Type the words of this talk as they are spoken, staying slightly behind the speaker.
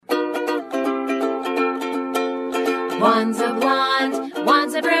One's a blonde,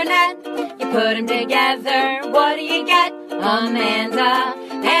 one's a brunette. You put them together, what do you get? Amanda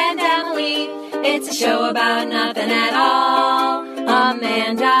and Emily. It's a show about nothing at all.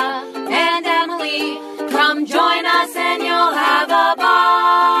 Amanda and Emily. Come join us and you'll have a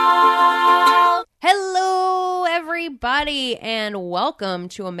ball. Hello, everybody, and welcome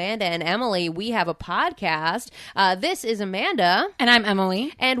to Amanda and Emily. We have a podcast. This is Amanda. And I'm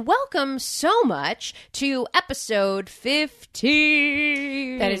Emily. And welcome so much to episode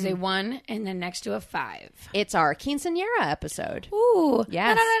 15. That is a 1 and then next to a 5. It's our quinceañera episode. Ooh.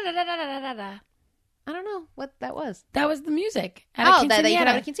 Yes. Da-da-da-da-da-da-da-da. I don't know what that was. That was the music. That you could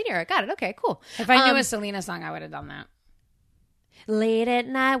have a quinceañera. Got it. Okay, cool. If I knew a Selena song, I would have done that. Late at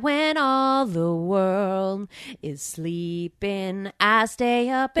night when all the world is sleeping, I stay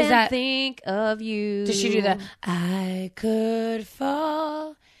up and think of you. Does she do the I could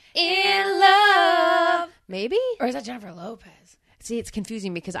fall in love? Maybe? Or is that Jennifer Lopez? See, it's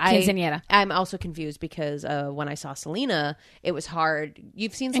confusing because Quinceañera. I'm also confused because when I saw Selena, it was hard.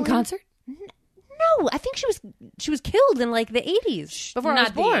 You've seen Selena? In concert? No, I think she was killed in like the 80s before I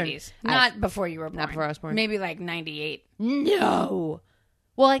was born. The 80s. Not before you were born. Not before I was born. Maybe like 98. No.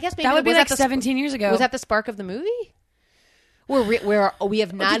 Well, I guess maybe that would be like that 17 years ago. Was that the spark of the movie? Where we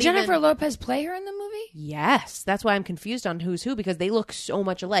have not Did Jennifer Lopez play her in the movie? Yes. That's why I'm confused on who's who, because they look so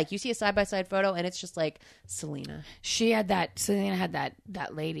much alike. You see a side-by-side photo, and it's just like Selena. Selena had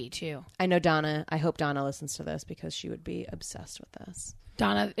that lady, too. I know Donna. I hope Donna listens to this, because she would be obsessed with this.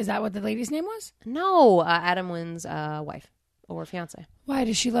 Donna, is that what the lady's name was? No, Adam Wynn's wife or fiance. Why,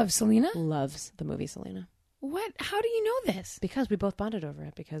 does she love Selena? Loves the movie Selena. What? How do you know this? Because we both bonded over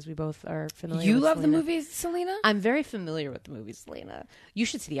it, because we both are familiar You with love Selena. the movie Selena? I'm very familiar with the movie Selena. You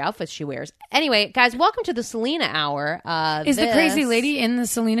should see the outfits she wears. Anyway, guys, welcome to the Selena Hour. Is the crazy lady in the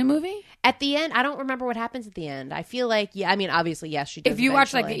Selena movie? At the end, I don't remember what happens at the end. I feel like, yeah, I mean, obviously, yes, she does. If you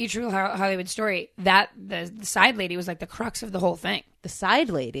watch like the E! True Hollywood Story, the side lady was like the crux of the whole thing. The side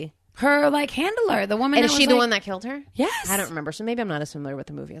lady? Her like handler, the woman. And is she the one that killed her? Yes. I don't remember, so maybe I'm not as familiar with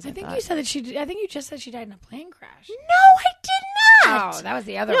the movie as I think thought. you said that she. I think you just said she died in a plane crash. No, I did not. Oh, that was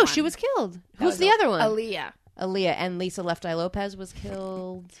the other one. No, she was killed. Who's the other one? Aaliyah. Aaliyah, and Lisa Left Eye Lopez was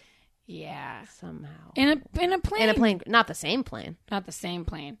killed. Yeah, somehow in a plane. In a plane, not the same plane. Not the same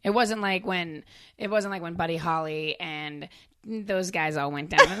plane. It wasn't like when Buddy Holly and those guys all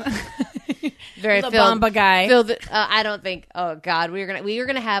went down. Very La Bamba guy. I don't think. Oh God, we are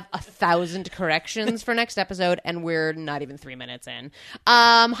gonna have 1,000 corrections for next episode, and we're not even 3 minutes in.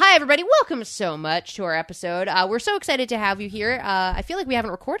 Hi everybody, welcome so much to our episode. We're so excited to have you here. I feel like we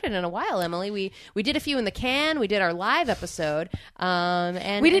haven't recorded in a while, Emily. We did a few in the can. We did our live episode,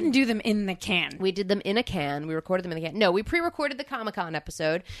 and we didn't do them in the can. We did them in a can. We recorded them in the can. No, we pre-recorded the Comic-Con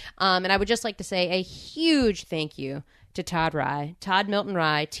episode, and I would just like to say a huge thank you to Todd Milton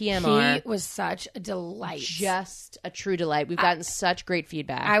Rye, TMR. He was such a delight. Just a true delight. We've gotten such great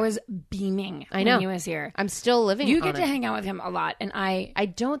feedback. I was beaming when he was here. I'm still living You get to hang out with him a lot, and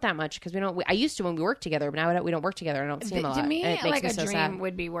I don't that much, because we don't. I used to when we worked together, but now we don't work together. I don't see him a lot. To me, like a so dream sad.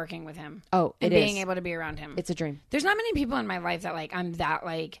 would be working with him. Oh, and being able to be around him. It's a dream. There's not many people in my life that like I'm that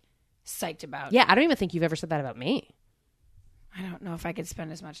like psyched about. Yeah, I don't even think you've ever said that about me. I don't know if I could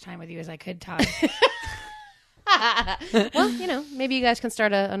spend as much time with you as I could, Todd. Well, maybe you guys can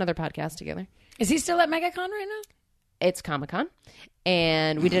start another podcast together. Is he still at MegaCon right now? It's Comic-Con,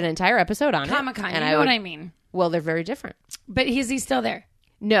 and we did an entire episode on Comic-Con, it. you know what I mean. Well, they're very different. But is he still there?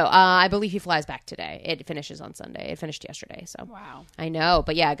 No, I believe he flies back today. It finishes on Sunday. It finished yesterday. So wow, I know,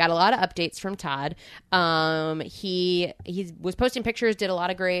 but yeah, got a lot of updates from Todd. He was posting pictures, did a lot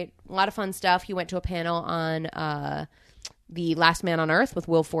of fun stuff. He went to a panel on The Last Man on Earth with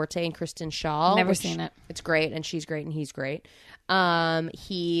Will Forte and Kristen Schaal. Never seen it. It's great, and she's great, and he's great.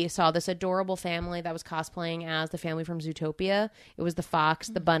 He saw this adorable family that was cosplaying as the family from Zootopia. It was the fox,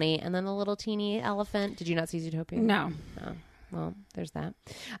 the bunny, and then the little teeny elephant. Did you not see Zootopia? No. Oh. Well, there's that.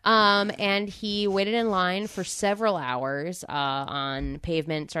 And he waited in line for several hours on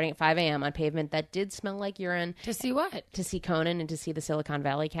pavement, starting at 5 a.m. on pavement that did smell like urine. To see what? To see Conan and to see the Silicon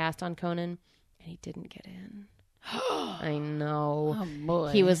Valley cast on Conan. And he didn't get in. I know. Oh, boy.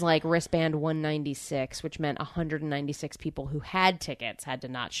 He was like wristband 196, which meant 196 people who had tickets had to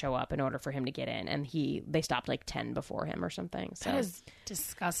not show up in order for him to get in. And they stopped like 10 before him or something. So that is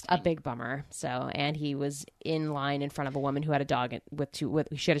disgusting. A big bummer. So, and he was in line in front of a woman who had a dog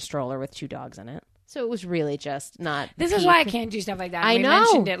she had a stroller with 2 dogs in it. So it was really just not. This is why I can't do stuff like that. I know.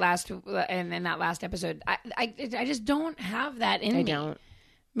 We mentioned it in that last episode. I just don't have that in me. I don't.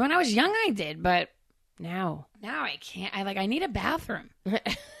 When I was young, I did, but now I can't. I need a bathroom.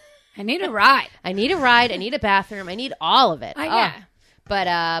 I need a ride. I need a ride. I need a bathroom. I need all of it. Yeah.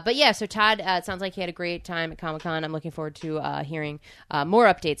 But yeah, so Todd, it sounds like he had a great time at Comic-Con. I'm looking forward to hearing more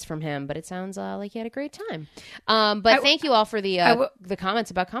updates from him, but it sounds like he had a great time. But thank you all for the comments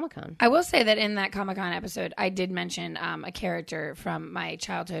about Comic-Con. I will say that in that Comic-Con episode, I did mention a character from my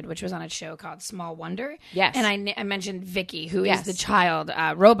childhood, which was on a show called Small Wonder. Yes. And I mentioned Vicky, who is the child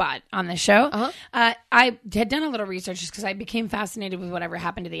robot on the show. Uh-huh. I had done a little research just because I became fascinated with whatever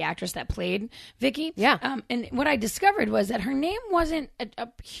happened to the actress that played Vicky. Yeah. And what I discovered was that her name wasn't a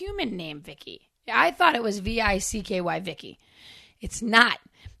human name, Vicky. I thought it was V-I-C-K-Y Vicky. It's not.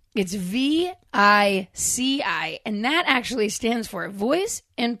 It's V-I-C-I, and that actually stands for Voice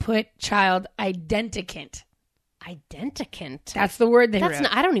Input Child Identicant. Identicant. That's the word they wrote.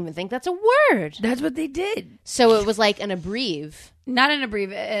 I don't even think that's a word. That's what they did. So it was like an abreve. Not an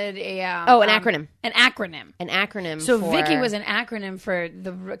abbreviation. An acronym. An acronym. An acronym. So for Vicky was an acronym for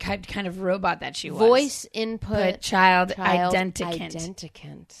the kind of robot that she was. Voice Input Child Identicant.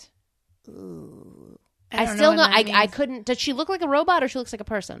 Identicant. Ooh. I I still know. I couldn't. Does she look like a robot or she looks like a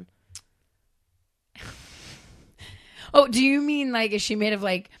person? Oh, do you mean like is she made of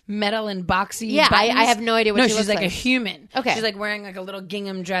like metal and boxy? Yeah, buttons? I have no idea what she she's looks like like. a human. Okay. She's like wearing like a little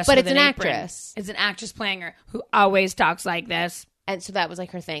gingham dress. But with it's an apron. actress. It's an actress playing her who always talks like this. And so that was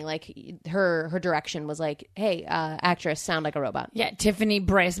like her thing. Like her direction was like, "Hey, actress, sound like a robot." Yeah, Tiffany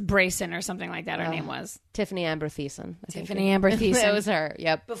Brayson or something like that. Her name was Tiffany Amber Thiessen. Tiffany Amber Thiessen. That was her.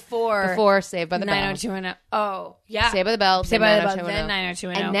 Yep. Before Saved by the Bell. 90210. Oh, yeah. Saved by the Bell. Saved by the Bell. Then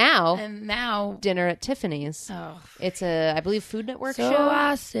 90210. And now Dinner at Tiffany's. Oh. It's a, I believe, Food Network So show.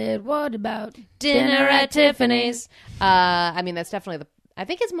 I said, what about Dinner at Tiffany's? I mean, that's definitely I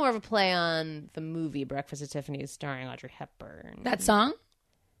think it's more of a play on the movie Breakfast at Tiffany's starring Audrey Hepburn. that song?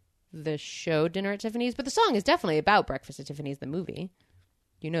 The show Dinner at Tiffany's, but the song is definitely about Breakfast at Tiffany's, the movie.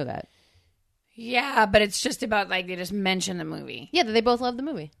 You know that. Yeah, but it's just about like they just mention the movie. Yeah, they both love the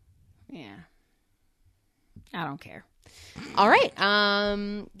movie. Yeah. I don't care. All right.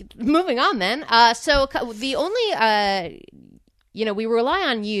 Moving on then. So the only, we rely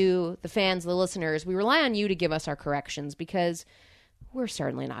on you, the fans, the listeners. We rely on you to give us our corrections because we're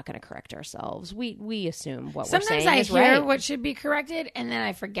certainly not going to correct ourselves. We assume what we're saying Sometimes is I hear right. what should be corrected and then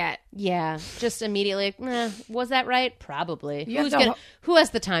I forget. Yeah, just immediately. Was that right? Probably. You have to- Who has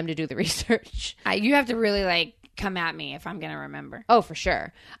the time to do the research? You have to really like come at me if I'm going to remember. Oh, for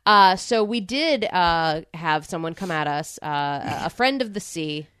sure. So we did have someone come at us, a friend of the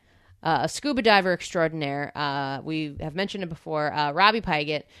sea, a scuba diver extraordinaire. We have mentioned it before. Robbie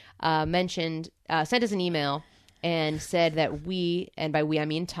Pygott sent us an email and said that we, and by we I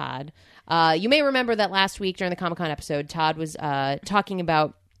mean Todd, you may remember that last week during the Comic-Con episode, Todd was talking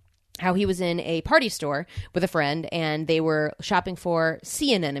about how he was in a party store with a friend and they were shopping for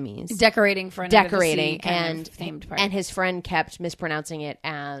sea anemones. Decorating for an And themed party. and his friend kept mispronouncing it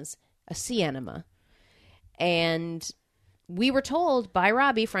as a sea enema. And we were told by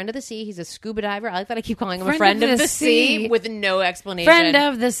Robbie, friend of the sea, he's a scuba diver. I like that I keep calling him a friend of the sea with no explanation. Friend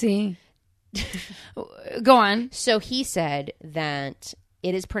of the sea. Go on. So he said that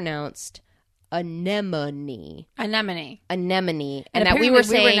it is pronounced anemone. Anemone. Anemone. And that we were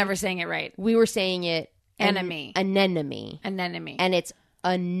never saying it right. We were saying it Anemone. Anemone. Anemone. And it's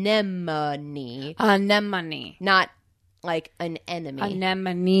anemone. Anemone. Not like an enemy.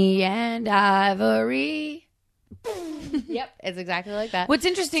 Anemone and ivory. Yep, it's exactly like that. What's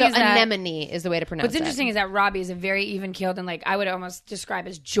interesting so is that anemone is the way to pronounce it. What's interesting is that Robbie is a very even-keeled and like I would almost describe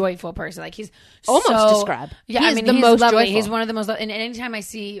as joyful person. Like he's describe. Yeah, He I is mean the he's most lovely. joyful. He's one of the most. And anytime I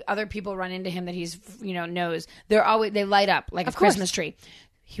see other people run into him that he's knows, they light up like a Christmas tree.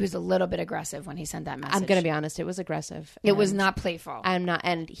 He was a little bit aggressive when he sent that message. I'm going to be honest, it was aggressive. It was not playful. I'm not,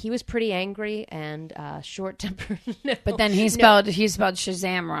 and he was pretty angry and short-tempered. But then he spelled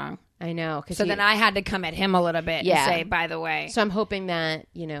Shazam wrong. I know. So then I had to come at him a little bit and say, by the way. So I'm hoping that,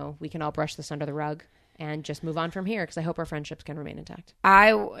 we can all brush this under the rug and just move on from here because I hope our friendships can remain intact.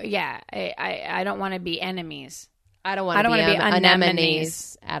 I don't want to be enemies. I don't want to be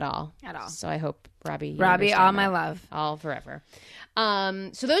anemones at all. So I hope Robbie, all my love. All forever.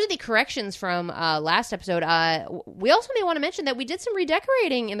 So those are the corrections from last episode. We also may want to mention that we did some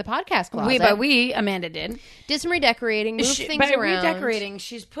redecorating in the podcast closet. Amanda did some redecorating, moved things by around. Redecorating,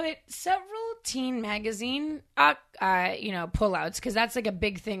 she's put several teen magazine, pullouts because that's like a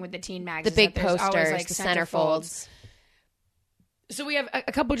big thing with the teen magazines. The big posters, posters, like the centerfolds. So we have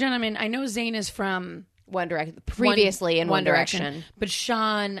a couple gentlemen. I know Zane is from One Direction, previously in One Direction. But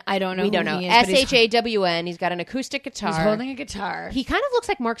Sean, I don't know. We don't know. SHAWN. He's got an acoustic guitar. He's holding a guitar. He kind of looks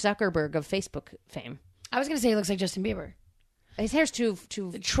like Mark Zuckerberg of Facebook fame. I was going to say he looks like Justin Bieber. His hair's too.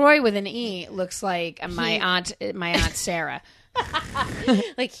 Troy with an E looks like my aunt Sarah.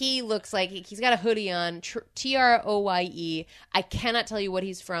 Like he looks like he's got a hoodie on. Troye. I cannot tell you what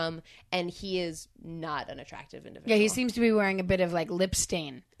he's from, and he is not an attractive individual. Yeah, he seems to be wearing a bit of like lip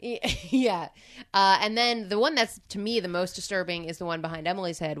stain. Yeah. And then the one that's to me the most disturbing is the one behind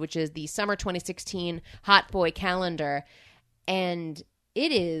Emily's head, which is the summer 2016 Hot Boy calendar, and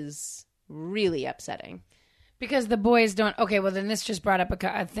it is really upsetting. Because the boys don't. Okay, well then this just brought up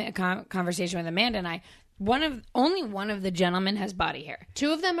a conversation with Amanda and I. Only one of the gentlemen has body hair.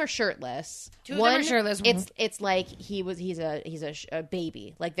 Two of them are shirtless. Two of them are shirtless. It's like he's a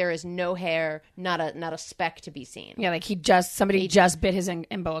baby. Like there is no hair, not a speck to be seen. Yeah, like somebody just bit his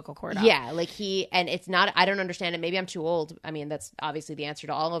umbilical cord off. Yeah, like and it's not. I don't understand it. Maybe I'm too old. I mean, that's obviously the answer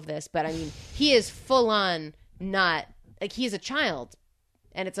to all of this. But I mean, he is full on not like he's a child,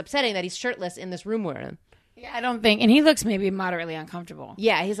 and it's upsetting that he's shirtless in this room we're in. Yeah, I don't think, and he looks maybe moderately uncomfortable.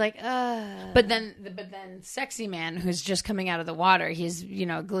 Yeah, he's like, But then, sexy man who's just coming out of the water, he's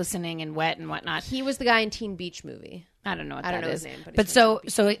glistening and wet and whatnot. He was the guy in Teen Beach Movie. I don't know what I don't that know is. his name, but so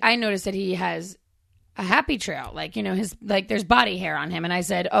I noticed that he has a happy trail, like his there's body hair on him, and I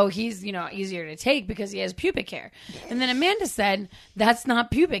said, oh, he's easier to take because he has pubic hair, and then Amanda said that's not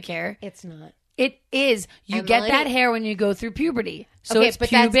pubic hair. It's not. It is. You get that hair when you go through puberty. So okay, it's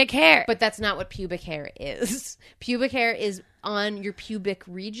pubic hair. But that's not what pubic hair is. Pubic hair is on your pubic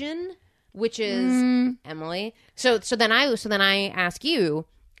region, which is Emily. So then I ask you,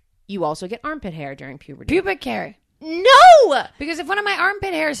 you also get armpit hair during puberty. Pubic hair. No! Because if one of my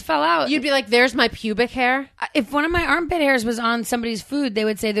armpit hairs fell out... You'd be like, there's my pubic hair? If one of my armpit hairs was on somebody's food, they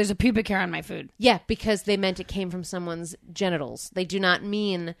would say there's a pubic hair on my food. Yeah, because they meant it came from someone's genitals. They do not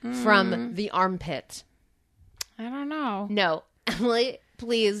mean from the armpit. I don't know. No. Emily,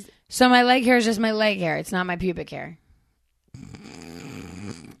 please. So my leg hair is just my leg hair. It's not my pubic hair.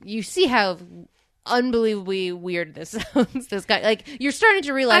 You see how unbelievably weird this sounds. This guy, like, you're starting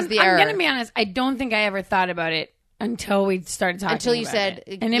to realize the error. I'm going to be honest. I don't think I ever thought about it until we started talking until you about said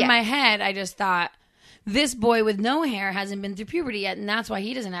it. And in my head, I just thought, this boy with no hair hasn't been through puberty yet, and that's why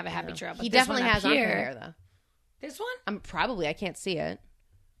he doesn't have a happy trail. But he definitely has armpit hair, though. This one? Probably. I can't see it.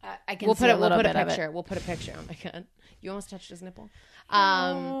 I can see a little bit of it. We'll put a picture. Oh, my God. You almost touched his nipple.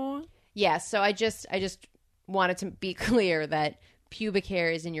 Yeah, so I just wanted to be clear that pubic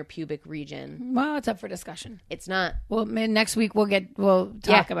hair is in your pubic region. Well, it's up for discussion. It's not. Well, next week we'll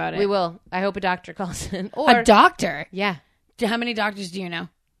talk about it. We will. I hope a doctor calls in. Or a doctor? Yeah. How many doctors do you know?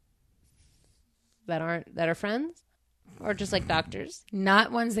 That are friends? Or just like doctors?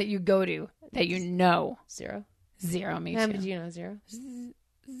 Not ones that you go to, that you know. Zero. Me How too. many do you know? Zero?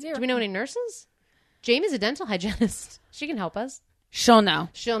 Zero. Do we know any nurses? Jamie's a dental hygienist. She can help us. She'll know.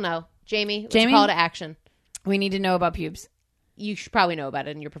 Jamie, what's your call to action? We need to know about pubes. You should probably know about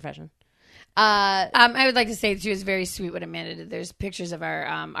it in your profession. I would like to say, too, it's very sweet what Amanda did. There's pictures of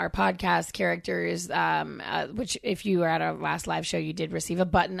our podcast characters, which if you were at our last live show, you did receive a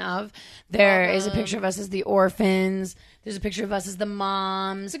button of. There is a picture of us as the orphans. There's a picture of us as the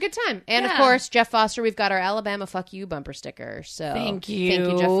moms. It's a good time. And, of course, Jeff Foster, we've got our Alabama Fuck You bumper sticker. So Thank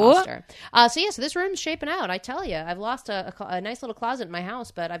you, Jeff Foster. So this room's shaping out. I tell you, I've lost a nice little closet in my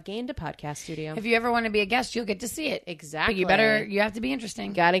house, but I've gained a podcast studio. If you ever want to be a guest, you'll get to see it. Exactly. But you have to be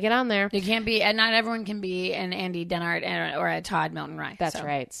interesting. Got to get on there. You can't be, and not everyone can be an Andy Dennard or a Todd Milton Rye. That's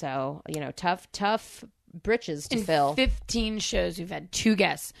right. So, tough britches to fill. 15 shows, we've had 2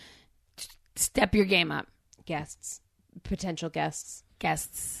 guests. Step your game up. Potential guests.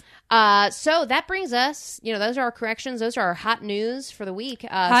 So that brings us, those are our corrections. Those are our hot news for the week. News.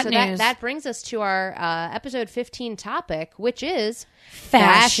 That brings us to our episode 15 topic, which is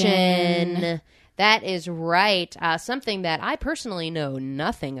fashion. That is right. Something that I personally know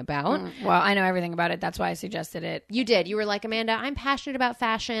nothing about. Well, I know everything about it. That's why I suggested it. You did. You were like, Amanda, I'm passionate about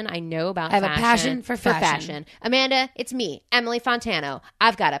fashion. I know about fashion. I have a passion for fashion. Amanda, it's me, Emily Fontano.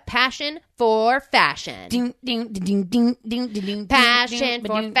 I've got a passion for fashion. Ding, ding, ding, ding, ding, ding, passion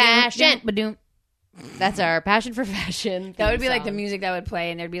for fashion. Ba-doom. That's our passion for fashion. That would be like the music that would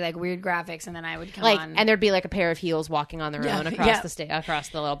play, and there'd be like weird graphics, and then I would come on, and there'd be like a pair of heels walking on their own across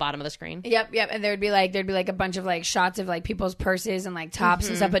the little bottom of the screen. Yep. And there'd be like a bunch of like shots of like people's purses and like tops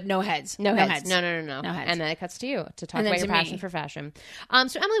and stuff, but no heads. No heads. No heads. And then it cuts to you to talk about your passion for fashion.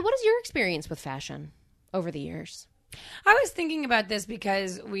 So Emily, what is your experience with fashion over the years? I was thinking about this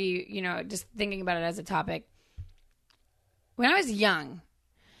because we, just thinking about it as a topic. When I was young,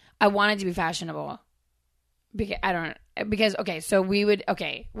 I wanted to be fashionable. So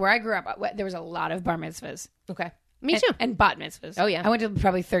where I grew up, there was a lot of bar mitzvahs. Okay. Me too. And bat mitzvahs. Oh, yeah. I went to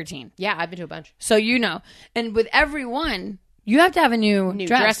probably 13. Yeah, I've been to a bunch. So, and with every one, You have to have a new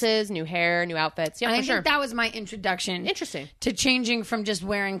dress. dresses, new hair, new outfits. Yeah, I for sure. think that was my introduction. Interesting. To changing from just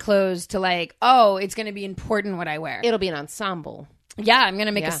wearing clothes to like, oh, it's going to be important what I wear. It'll be an ensemble. Yeah, I'm going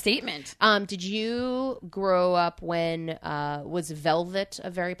to make a statement. Did you grow up when was velvet a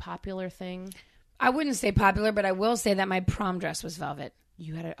very popular thing? I wouldn't say popular, but I will say that my prom dress was velvet.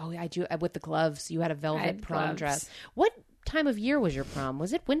 You had I do with the gloves. You had a velvet prom gloves. dress. What time of year was your prom?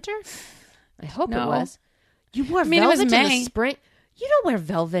 Was it winter? I hope No. it was. You wore velvet it was in May. the spring. You don't wear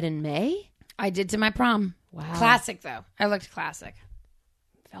velvet in May. I did to my prom. Wow. Classic, though. I looked classic.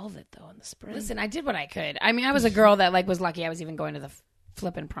 Velvet though in the spring. Listen, I did what I could. I mean, I was a girl that like was lucky I was even going to the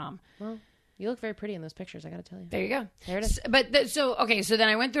flippin' prom. Well, you look very pretty in those pictures. I got to tell you. There you go. There it is. So then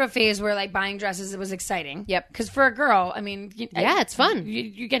I went through a phase where like buying dresses, it was exciting. Yep. Because for a girl, I mean, It's fun.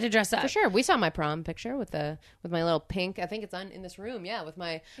 You get to dress up For sure. We saw my prom picture with my little pink. I think it's in this room. Yeah, with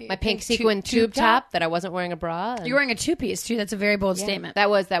my pink sequin tube top that I wasn't wearing a bra. And You're wearing a 2-piece too. That's a very bold statement. That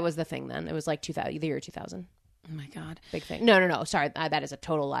was the thing then. It was like the year 2000. Oh my God. Big thing. No. Sorry, that is a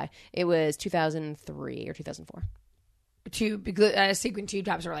total lie. It was 2003 or 2004. Sequin tube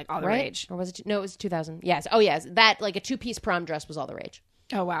tops were like all the Right? rage. Or was it? No, it was 2000. Yes. Oh, yes. That like a 2-piece prom dress was all the rage.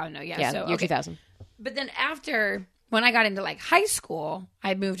 Oh wow, no, yeah. Yeah, So, year okay. 2000. But then after when I got into like high school,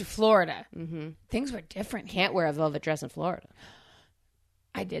 I moved to Florida. Mm-hmm. Things were different. Can't wear a velvet dress in Florida.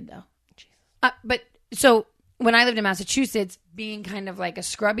 I did though. But so when I lived in Massachusetts, being kind of like a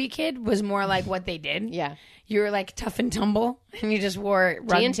scrubby kid was more like what they did. Yeah. You were like tough and tumble, and you just wore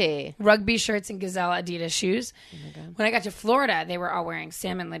T&T. rugby shirts and Gazelle Adidas shoes. Oh my God. When I got to Florida, they were all wearing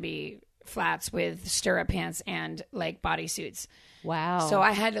Salmon Libby flats with stirrup pants and like bodysuits. Wow. So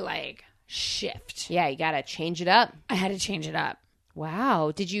I had to like shift. Yeah, you got to change it up. I had to change it up.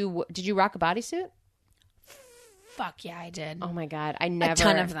 Wow. Did you rock a bodysuit? Fuck yeah, I did. Oh my God. I never. A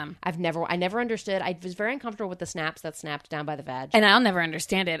ton of them. I never understood. I was very uncomfortable with the snaps that snapped down by the vag. And I'll never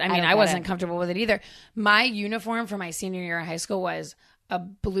understand it. I mean, don't I get wasn't it. comfortable with it either. My uniform for my senior year of high school was a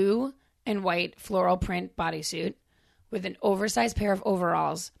blue and white floral print bodysuit with an oversized pair of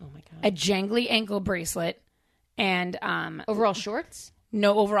overalls, Oh my God. a jangly ankle bracelet, and Overall shorts?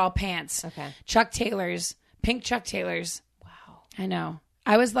 no overall pants. Okay. Chuck Taylors, pink Chuck Taylors. Wow. I know.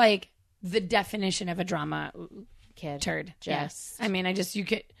 I was like the definition of a drama Kid. turd. Yes. Yeah. I mean, you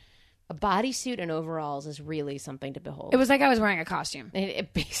could. A bodysuit and overalls is really something to behold. It was like I was wearing a costume.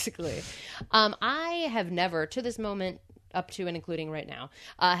 It basically. I have never, to this moment, up to and including right now,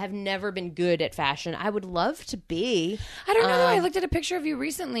 have never been good at fashion. I would love to be. I don't know. Though. I looked at a picture of you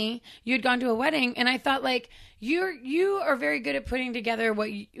recently. You had gone to a wedding, and I thought like you are very good at putting together what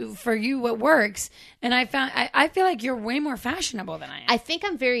works. And I feel like you're way more fashionable than I am. I think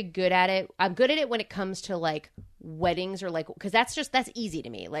I'm very good at it. I'm good at it when it comes to like weddings or like, because that's easy to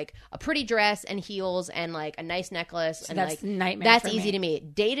me. Like a pretty dress and heels and like a nice necklace and that's like nightmare that's for easy me. to me.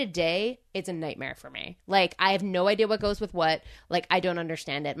 Day to day, it's a nightmare for me. Like I have no idea what goes with what. Like I don't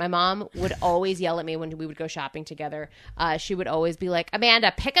understand it. My mom would always yell at me when we would go shopping together. She would always be like,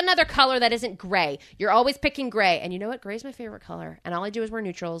 Amanda, pick another color that isn't gray. You're always picking gray. And you know what? Gray's my favorite color. And all I do is wear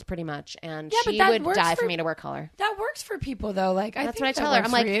neutrals pretty much. And Yeah, but she that would works die for for- me to wear color. That works for people though. Like That's think what I that tell her. works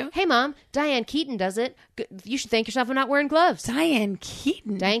I'm like, for you. hey, Mom, Diane Keaton does it. You should thank yourself for not wearing gloves. Diane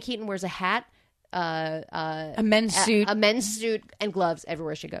Keaton, Diane Keaton wears a hat, a men's suit, a men's suit, and gloves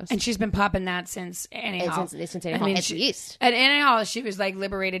everywhere she goes. and she's been popping that since Annie Hall. Since Annie Hall, at least. At Annie Hall, she was like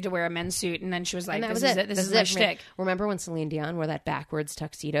liberated to wear a men's suit, and then she was like, And that "This was is it. it. This is my for me. shtick." Remember when Celine Dion wore that backwards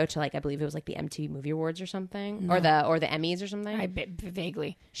tuxedo to like I believe it was like the MTV Movie Awards or something, or the Emmys or something?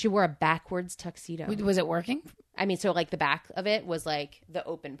 Vaguely. She wore a backwards tuxedo. Was it working? I mean, so like the back of it was like the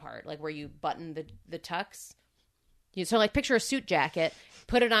open part, like where you button the tux. So like picture a suit jacket,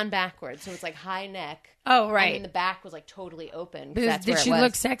 put it on backwards, so it's like high neck. Oh, right. And then the back was like totally open. 'Cause Did that's where she it was.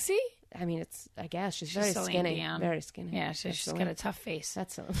 look sexy? I mean, I guess she's very Celine skinny. Dion. Very skinny. Yeah, she's got a tough face.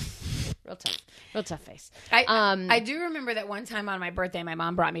 That's a real tough face. I do remember that one time on my birthday, my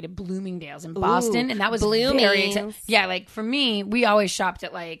mom brought me to Bloomingdale's in Boston, and that was very Bloomingdale's. yeah. Like for me, we always shopped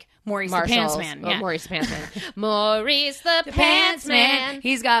at like Maurice the Marshalls. Pantsman. Oh, Yeah. Maurice the Pantsman. Maurice the Pantsman.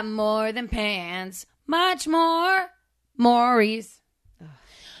 He's got more than pants, much more. Maurice.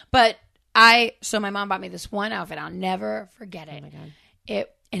 But so my mom bought me this one outfit. I'll never forget it. Oh my God.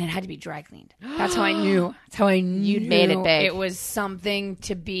 And it had to be dry cleaned. That's how I knew. That's how I knew You'd made it big. It was something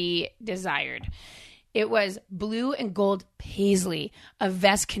to be desired. It was blue and gold paisley, a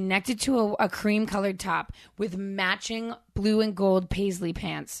vest connected to a cream-colored top with matching blue and gold paisley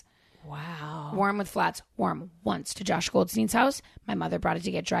pants. Wow. Warm with flats. Warm once to Josh Goldstein's house. My mother brought it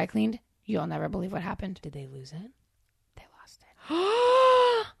to get dry cleaned. You'll never believe what happened. Did they lose it? They lost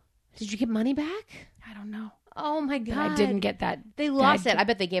it. Did you get money back? I don't know. Oh my that God. I didn't get that. They lost it. I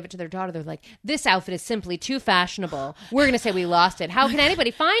bet they gave it to their daughter. They're like, this outfit is simply too fashionable. We're going to say we lost it. How can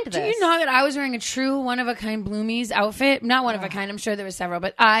anybody find this? Do you know that I was wearing a true one-of-a-kind Bloomies outfit? Not one-of-a-kind. I'm sure there were several.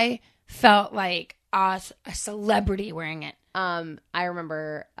 But I felt like a celebrity wearing it. I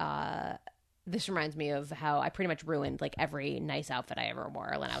remember... this reminds me of how I pretty much ruined like every nice outfit I ever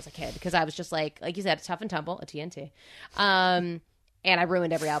wore when I was a kid because I was just like you said, tough and tumble, a TNT. And I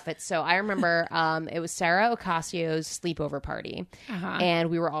ruined every outfit. So I remember it was Sarah Ocasio's sleepover party. And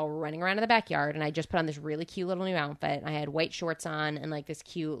we were all running around in the backyard. And I just put on this really cute little new outfit. And I had white shorts on and like this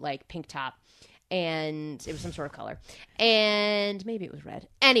cute like pink top. And it was some sort of color. And maybe it was red.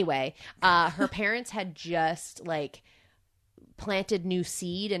 Anyway, her parents had just like planted new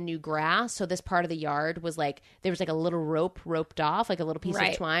seed and new grass. So this part of the yard was like, there was like a little roped off, like a little piece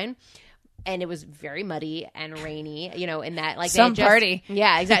of twine. And it was very muddy and rainy, you know, in that like some party.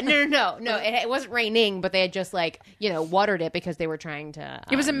 Yeah, exactly. No. It wasn't raining, but they had just like, you know, watered it because they were trying to.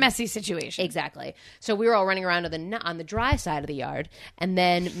 It was a messy situation. Exactly. So we were all running around on the dry side of the yard, and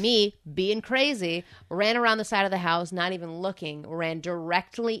then me, being crazy, ran around the side of the house, not even looking, ran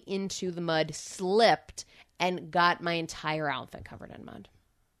directly into the mud, slipped, and got my entire outfit covered in mud.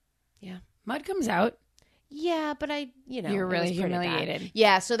 Yeah, mud comes out. Yeah, but you're really humiliated. Bad.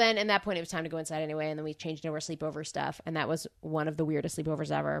 Yeah, so then at that point it was time to go inside anyway, and then we changed into our sleepover stuff, and that was one of the weirdest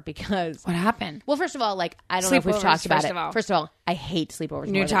sleepovers ever because... What happened? Well, first of all, like, I don't know if we've talked about it. First of all, I hate sleepovers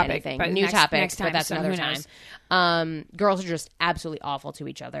more than anything. New topic, but that's another time. Girls are just absolutely awful to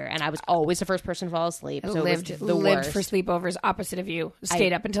each other, and I was always the first person to fall asleep, so it was the worst. For sleepovers opposite of you.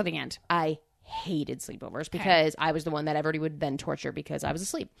 Stayed up until the end. I hated sleepovers because I was the one that everybody would then torture because I was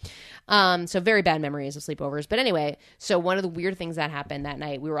asleep. So very bad memories of sleepovers. But anyway, so one of the weird things that happened that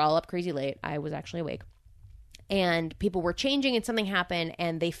night, we were all up crazy late. I was actually awake. And people were changing and something happened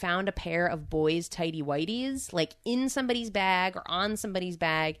and they found a pair of boys' tighty whities like in somebody's bag or on somebody's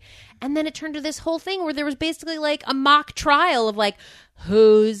bag. And then it turned to this whole thing where there was basically like a mock trial of like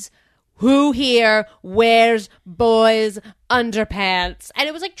who here wears boys' underpants? And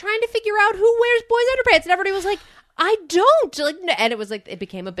it was like trying to figure out who wears boys' underpants. And everybody was like, I don't. Like, and it was like, it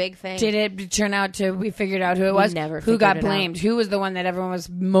became a big thing. Did it turn out to, we figured out who it was? Who got blamed? Who was the one that everyone was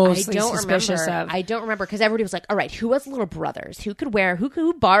mostly suspicious of? I don't remember because everybody was like, all right, who has little brothers? Who could wear,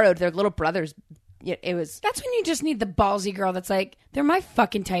 who borrowed their little brothers? It was. That's when you just need the ballsy girl that's like, they're my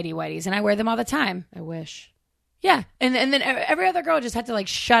fucking tighty whities and I wear them all the time. I wish. Yeah. And then every other girl just had to like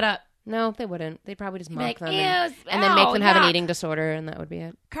shut up. No, they wouldn't. They'd probably just mock like, them and then make them have an eating disorder, and that would be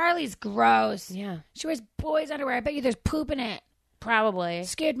it. Carly's gross. Yeah. She wears boys' underwear. I bet you there's poop in it. Probably.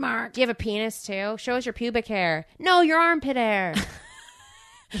 Skid mark. Do you have a penis, too? Show us your pubic hair. No, your armpit hair.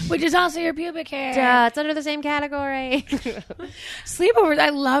 Which is also your pubic hair. Duh, it's under the same category. Sleepovers. I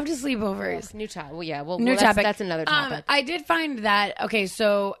loved sleepovers. New topic. Well, yeah. Well, New topic. That's another topic. I did find that, okay,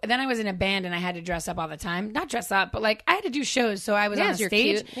 so then I was in a band and I had to dress up all the time. Not dress up, but like I had to do shows, so I was on a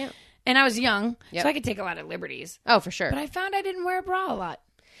stage. Cute. Yeah. And I was young, so I could take a lot of liberties. Oh, for sure. But I found I didn't wear a bra a lot.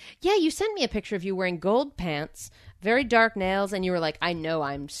 Yeah, you sent me a picture of you wearing gold pants, very dark nails, and you were like, I know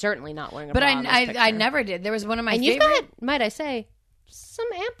I'm certainly not wearing a bra in this picture. I never did. There was one of my favorite. And you've got, might I say, some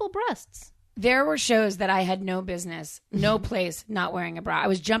ample breasts. There were shows that I had no business, no place not wearing a bra. I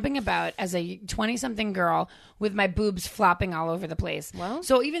was jumping about as a 20-something girl with my boobs flopping all over the place. Well,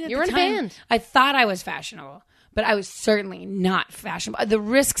 so even at you were the in time, a band. I thought I was fashionable. But I was certainly not fashionable. The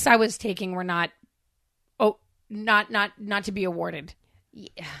risks I was taking were not to be awarded.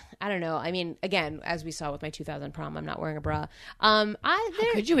 Yeah, I don't know. I mean, again, as we saw with my 2000 prom, I'm not wearing a bra. How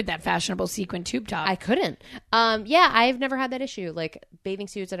could you with that fashionable sequin tube top? I couldn't. Yeah, I've never had that issue. Like bathing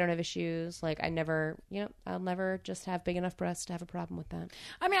suits, I don't have issues. Like I never, I'll never just have big enough breasts to have a problem with that.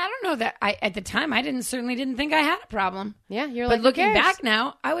 I mean, I don't know that at the time I certainly didn't think I had a problem. Yeah, but looking back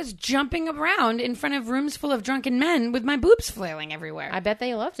now, I was jumping around in front of rooms full of drunken men with my boobs flailing everywhere. I bet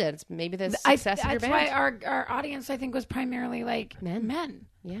they loved it. It's maybe the success of your band. That's why our audience, I think, was primarily like men.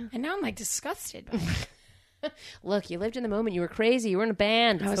 Yeah. And now I'm like disgusted. Look, you lived in the moment. You were crazy. You were in a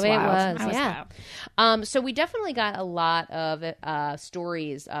band. That's the way wild. it was. Yeah. So we definitely got a lot of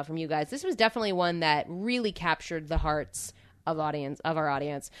stories from you guys. This was definitely one that really captured the hearts of our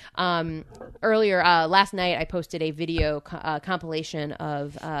audience. Earlier last night, I posted a video compilation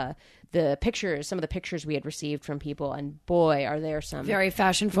of some of the pictures we had received from people, and boy, are there some very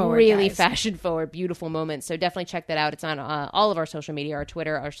fashion forward, really fashion forward, beautiful moments. So definitely check that out. It's on all of our social media, our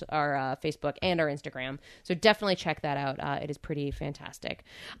Twitter, our Facebook, and our Instagram. So definitely check that out. It is pretty fantastic.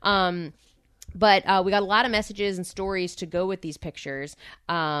 But we got a lot of messages and stories to go with these pictures,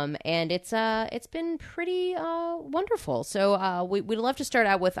 and it's been pretty wonderful. So we'd love to start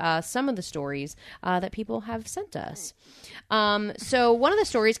out with some of the stories that people have sent us. So one of the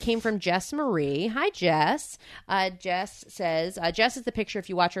stories came from Jess Marie. Hi, Jess. Jess says, Jess is the picture, if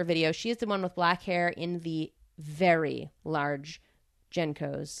you watch her video. She is the one with black hair in the very large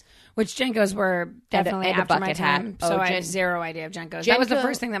Jenkos. Which Jenkos were definitely and a after my bucket hat. time. So I have zero idea of Jenkos. That was the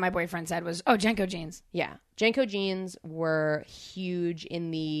first thing that my boyfriend said was, Jenko jeans. Yeah. Jenko jeans were huge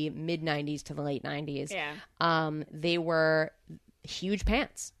in the mid-90s to the late 90s. Yeah. They were huge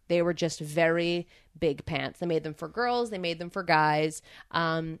pants. They were just very big pants. They made them for girls. They made them for guys.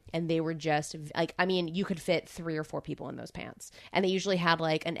 And they were just like, I mean, you could fit 3 or 4 people in those pants. And they usually had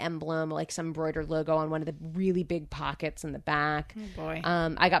like an emblem, like some embroidered logo on one of the really big pockets in the back. Oh, boy.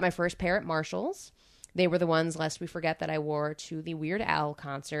 I got my first pair at Marshall's. They were the ones, lest we forget, that I wore to the Weird Al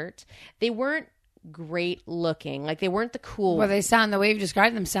concert. They weren't great looking. Like, they weren't the cool Well, they sound, the way you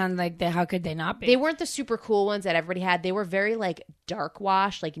described them sound like how could they not be? They weren't the super cool ones that everybody had. They were very like dark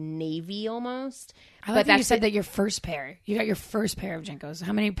wash, like navy almost. I like that you said that your first pair. You got your first pair of Jenkos.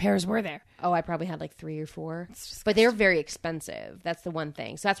 How many pairs were there? Oh, I probably had like 3 or 4. But they were very expensive. That's the one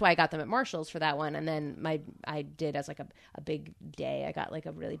thing. So that's why I got them at Marshall's for that one. And then I did as like a big day. I got like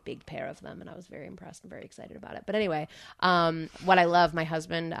a really big pair of them, and I was very impressed and very excited about it. But anyway, what I love, my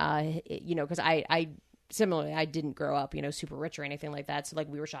husband, because I similarly, I didn't grow up, super rich or anything like that. So like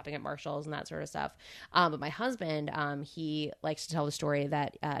we were shopping at Marshall's and that sort of stuff. But my husband, he likes to tell the story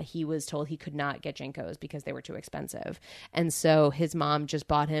that he was told he could not get Jenkos because they were too expensive. And so his mom just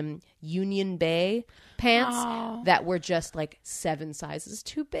bought him Union Bay pants that were just like 7 sizes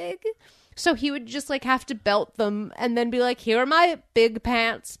too big. So he would just like have to belt them and then be like, here are my big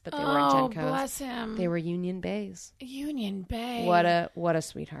pants. But they weren't Jenkos. Oh, bless him. They were Union Bays. Union Bay. What a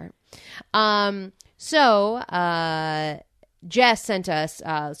sweetheart. So Jess sent us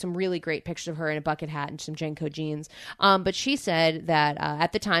some really great pictures of her in a bucket hat and some Jenko jeans. But she said that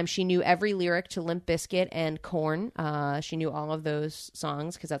at the time she knew every lyric to Limp Bizkit and Korn. She knew all of those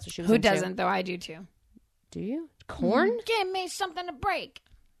songs because that's what she was into. Who doesn't, though? I do too. Do you? Korn? Give me something to break.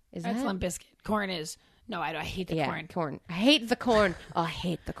 That's Limp Bizkit. Korn is. No, I hate the corn. Corn. I hate the corn. Oh, I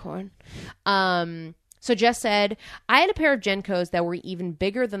hate the corn. So Jess said, I had a pair of Jenkos that were even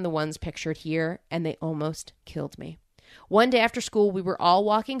bigger than the ones pictured here, and they almost killed me. One day after school, we were all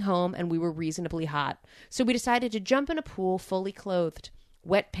walking home, and we were reasonably hot. So we decided to jump in a pool fully clothed.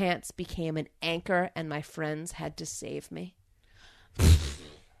 Wet pants became an anchor, and my friends had to save me.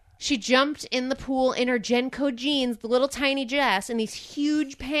 She jumped in the pool in her Jenko jeans, the little tiny Jess, in these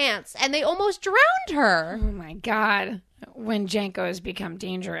huge pants, and they almost drowned her. Oh, my God. When Jenkos become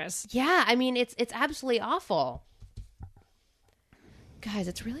dangerous. Yeah, I mean, it's absolutely awful. Guys,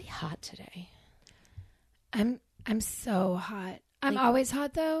 it's really hot today. I'm so hot. I'm always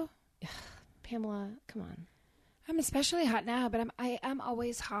hot, though. Pamela, come on. I'm especially hot now, but I'm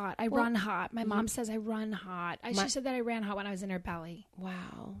always hot. I run hot. My mom says I run hot. She said that I ran hot when I was in her belly.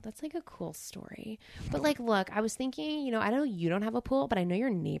 Wow, that's like a cool story. But like, look, I was thinking, I know you don't have a pool, but I know your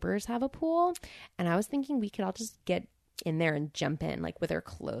neighbors have a pool, and I was thinking we could all just get in there and jump in, like with our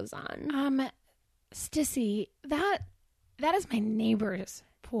clothes on. Stissy, that is my neighbor's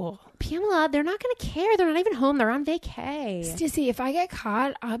pool. Pamela, they're not going to care. They're not even home. They're on vacay. Stissy, if I get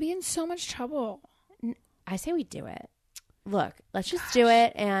caught, I'll be in so much trouble. I say we do it. Look, let's just do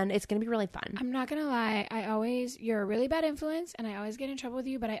it, and it's going to be really fun. I'm not going to lie. You're a really bad influence, and I always get in trouble with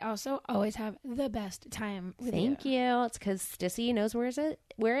you, but I also always have the best time with you. Thank you. It's because Stissy knows where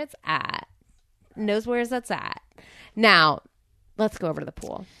it's at. Knows where it's at. Now, let's go over to the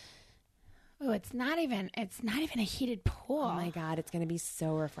pool. Oh, it's not even a heated pool. Oh my God, it's going to be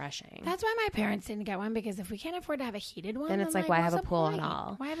so refreshing. That's why my parents didn't get one, because if we can't afford to have a heated one, then it's like, why have a pool at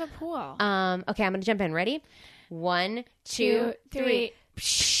all? Why have a pool? Okay, I'm going to jump in. Ready? 1, 2, 3.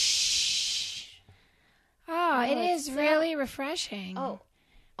 Oh, it is really refreshing. Oh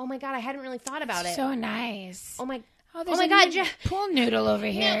my God, I hadn't really thought about it. So nice. Oh my there's God, pool noodle over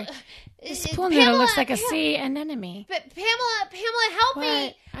here. This pool noodle looks like a sea anemone. But Pamela, help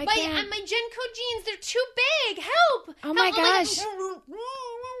me! I my can't. My Jenko jeans, they're too big. Help! Oh my gosh!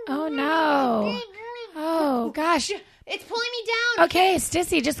 Oh no! Oh gosh! It's pulling me down. Okay,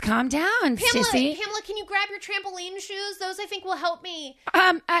 Stissy, just calm down, Stissy. Pamela, can you grab your trampoline shoes? Those I think will help me.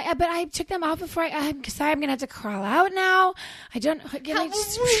 But I took them off before. I'm sorry. I'm gonna have to crawl out now. I don't.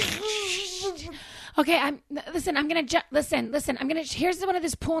 Okay, listen, I'm going to listen, I'm going to here's one of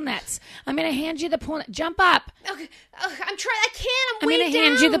these pool nets. I'm going to hand you the pool net. Jump up. Okay. I'm trying. I can't. I'm going to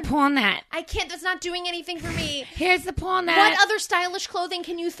hand you the pool net. I can't. That's not doing anything for me. Here's the pool net. What other stylish clothing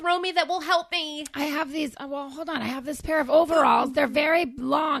can you throw me that will help me? I have these. Well, hold on. I have this pair of overalls. They're very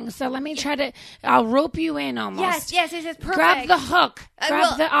long, so let me try to. I'll rope you in almost. Yes. Perfect. Grab the hook.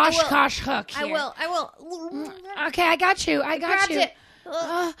 Grab the I will. Oshkosh hook. Here. I will. Okay, I got you. I got grabbed you. it.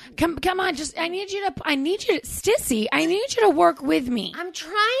 Come on. Just I need you, Stissy. I need you to work with me. I'm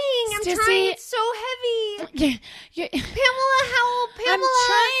trying. Stissy. It's so heavy. Pamela, how? Pamela. I'm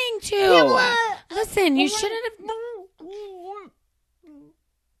trying to. Pamela. Listen, you shouldn't have.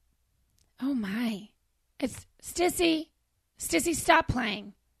 Oh my! It's Stissy. Stissy, stop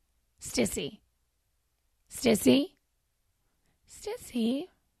playing. Stissy.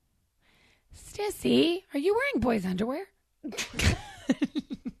 Are you wearing boys' underwear?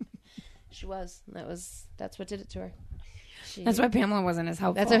 She was. That's what did it to her. That's why Pamela wasn't as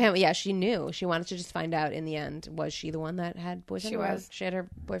helpful. That's what Pamela. Yeah, she knew. She wanted to just find out. In the end, was she the one that had boys' She underwear? was. She had her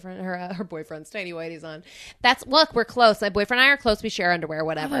boyfriend. Her boyfriend's tiny whiteies on. Look. We're close. My boyfriend and I are close. We share underwear.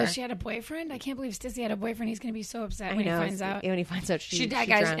 Whatever. Oh, she had a boyfriend. I can't believe Stissy had a boyfriend. He's going to be so upset when he finds out. When he finds out, She died,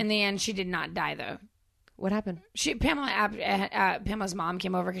 guys. drowned. In the end, she did not die though. What happened? Pamela's mom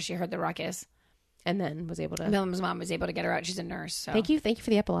came over because she heard the ruckus. And then was able to. Pamela's mom was able to get her out. She's a nurse. So. Thank you for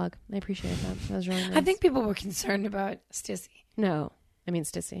the epilogue. I appreciate that. That was really nice. I think people were concerned about Stissy. No, I mean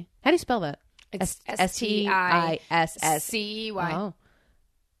Stissy. How do you spell that? It's STISS. CEY. Oh,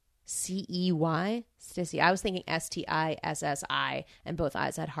 CEY. Stissy. I was thinking STISSI, and both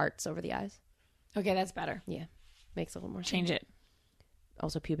eyes had hearts over the eyes. Okay, that's better. Yeah, makes a little more sense. Change it.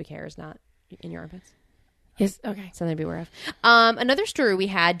 Also, pubic hair is not in your armpits. Yes. Okay. Something to be aware of. Another story we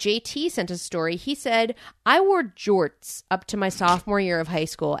had, JT sent us a story. He said, I wore jorts up to my sophomore year of high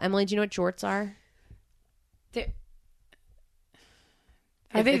school. Emily, do you know what jorts are?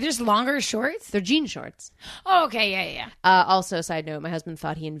 Are they just longer shorts? They're jean shorts. Oh, okay. Yeah. Also, side note, my husband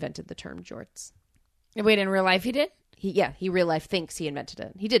thought he invented the term jorts. Wait, in real life he did? He real life thinks he invented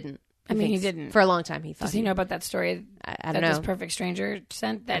it. He didn't. He didn't. For a long time, he thought. Does he know about that story I don't know. this perfect stranger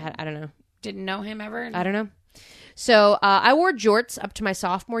sent that I don't know. Didn't know him ever? I don't know. So I wore jorts up to my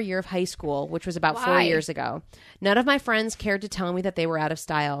sophomore year of high school, which was about 4 years ago. None of my friends cared to tell me that they were out of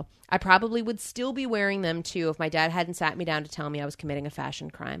style. I probably would still be wearing them, too, if my dad hadn't sat me down to tell me I was committing a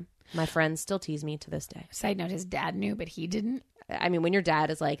fashion crime. My friends still tease me to this day. Side note, his dad knew, but he didn't. I mean, when your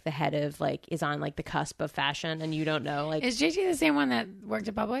dad is like the head of is on like the cusp of fashion and you don't know, like, is JT the same one that worked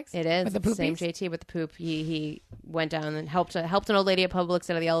at Publix? It is. With the poopies? Same JT with the poop. He went down and helped an old lady at Publix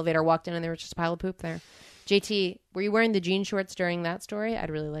out of the elevator, walked in and there was just a pile of poop there. JT, were you wearing the jean shorts during that story? I'd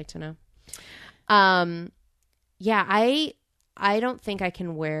really like to know. Yeah, I don't think I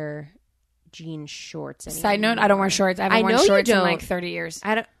can wear jean shorts anymore. Side note, I don't wear shorts. I haven't worn shorts in like 30 years.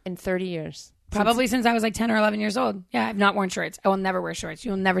 In 30 years. Probably since I was like 10 or 11 years old. Yeah, I've not worn shorts. I will never wear shorts.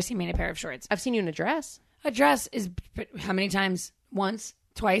 You'll never see me in a pair of shorts. I've seen you in a dress. A dress is how many times? Once?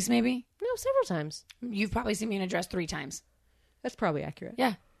 Twice maybe? No, several times. You've probably seen me in a dress 3 times. That's probably accurate.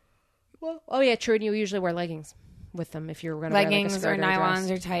 Yeah. Well, oh yeah, true. And you usually wear leggings with them if you're going to leggings wear like a skirt or nylons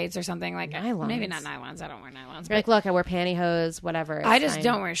or or tights or something like that. Nylons. Maybe not nylons. I don't wear nylons. You're like, look, I wear pantyhose, whatever. I just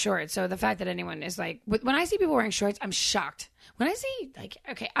don't wear shorts. So the fact that anyone is like, when I see people wearing shorts, I'm shocked. When I see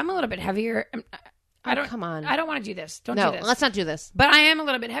okay, I'm a little bit heavier. Come on. I don't want to do this. Don't do this. Let's not do this. But I am a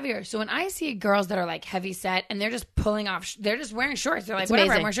little bit heavier. So when I see girls that are like heavy set and they're just pulling off, they're just wearing shorts. They're like, It's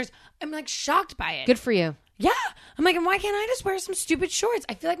whatever, amazing. I'm wearing shorts. I'm like shocked by it. Good for you. Yeah. I'm like, and why can't I just wear some stupid shorts?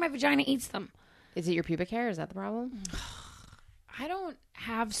 I feel like my vagina eats them. Is it your pubic hair? Is that the problem? I don't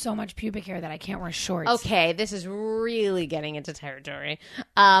have so much pubic hair that I can't wear shorts. Okay, this is really getting into territory.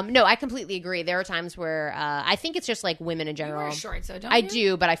 No, I completely agree. There are times where I think it's just like women in general. You wear shorts, though, don't I you?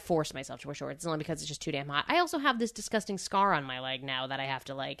 do, but I force myself to wear shorts. It's only because it's just too damn hot. I also have this disgusting scar on my leg now that I have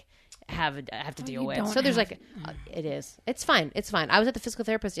to have to deal with. So there's it is. It's fine. It's fine. I was at the physical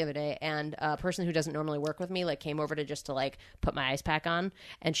therapist the other day, and a person who doesn't normally work with me came over to put my ice pack on,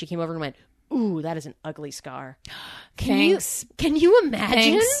 and she came over and went, "Ooh, that is an ugly scar." Thanks. Can you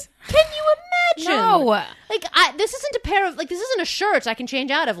imagine? Thanks. Can you imagine? No. This isn't this isn't a shirt I can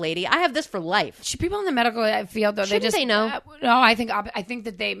change out of, lady. I have this for life. People in the medical field, though, Shouldn't they know? No, I think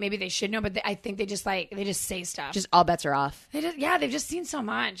that maybe they should know, but I think they just say stuff. Just all bets are off. They've just seen so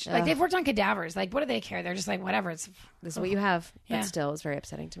much. Like they've worked on cadavers. Like, what do they care? They're just like, whatever. This is what you have. Yeah. But still, it's very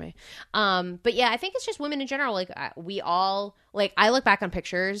upsetting to me. But yeah, I think it's just women in general. Like we all I look back on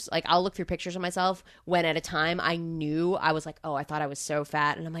pictures. Like I'll look through pictures of myself when at a time I knew I was like, oh, I thought I was so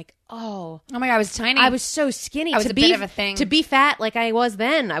fat, and I'm like, oh my God, I was tiny. I was so skinny. I was a bit of a thing. To be fat like I was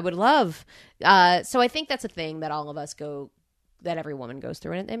then, I would love. So I think that's a thing that all of us that every woman goes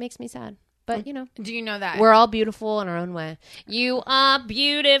through, and it makes me sad. But, you know. Do you know that? We're all beautiful in our own way. You are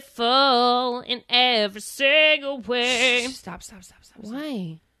beautiful in every single way. Stop.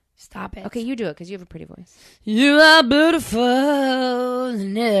 Why? Stop it. Okay, you do it because you have a pretty voice. You are beautiful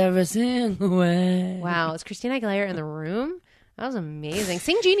in every single way. Wow, is Christina Aguilera in the room? That was amazing.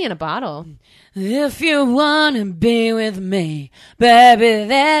 Sing Genie in a Bottle. If you want to be with me, baby,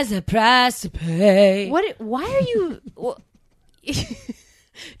 there's a price to pay. Why are you...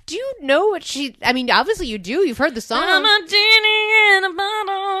 Do you know what she... I mean, obviously you do. You've heard the song. I'm a genie in a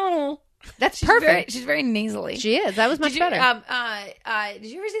bottle. That's perfect. She's very nasally. She is. That was much better. Did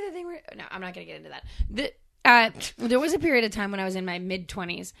you ever see that thing where... No, I'm not going to get into that. There was a period of time when I was in my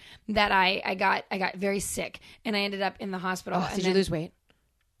mid-20s that I got very sick, and I ended up in the hospital. Did you lose weight?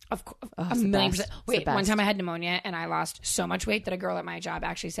 Of course, it's a the million best. percent. It's the Wait, one best. time I had pneumonia and I lost so much weight that a girl at my job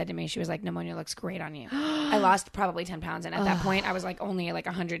actually said to me, she was like, "Pneumonia looks great on you." I lost probably 10 pounds, and at that point, I was like only like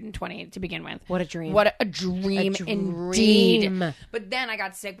 120 to begin with. What a dream! What a dream, indeed. But then I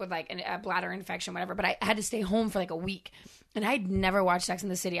got sick with like a bladder infection, whatever. But I had to stay home for like a week, and I'd never watched Sex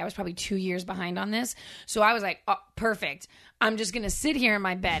and the City. I was probably 2 years behind on this, so I was like, "Oh, perfect. I'm just gonna sit here in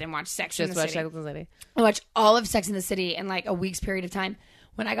my bed and watch Sex and the City." Sex and the City. I watched all of Sex and the City in like a week's period of time.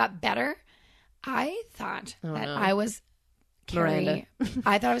 When I got better, I thought that I was Carrie. Miranda.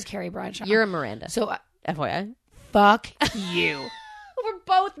 I thought I was Carrie Bradshaw. You're a Miranda. So FYI. fuck you. We're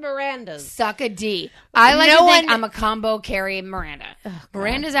both Mirandas. Suck a D. I like No to think one- I'm a combo Carrie Miranda.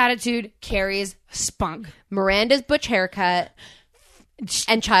 Miranda's attitude, Carrie's spunk. Miranda's butch haircut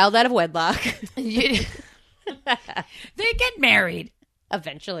and child out of wedlock. They get married.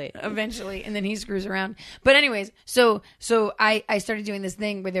 Eventually. And then he screws around. But anyways, so I started doing this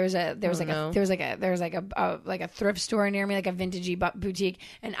thing where there was a thrift store near me, like a vintagey boutique,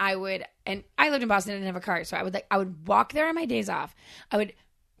 and I lived in Boston and didn't have a car, so I would walk there on my days off. I would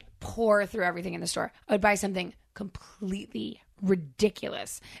pour through everything in the store. I would buy something completely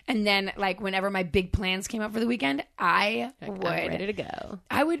ridiculous, and then like whenever my big plans came up for the weekend, I'm ready to go.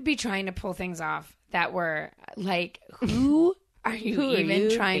 I would be trying to pull things off that were like, who are you even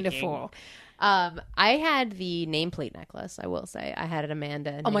trying to fool? I had the nameplate necklace, I will say. I had an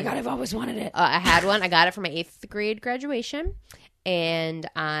Amanda. Oh my God, I've always wanted it. I had one. I got it for my 8th grade graduation. And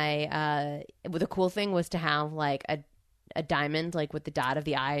the cool thing was to have like a diamond, like with the dot of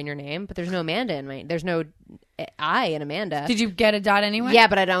the I in your name. But there's no Amanda in my, there's no I in Amanda. Did you get a dot anyway? Yeah,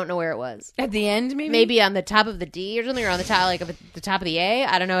 but I don't know where it was. At the end, maybe? Maybe on the top of the D or something, or on the top, like of the top of the A.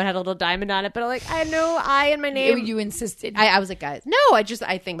 I don't know. It had a little diamond on it, but like I had no I in my name. You insisted. I was like, guys, no.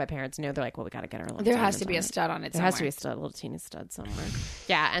 I think my parents knew. They're like, well, we got to get her. There has to be a stud on it. There has to be a stud, a little teeny stud somewhere.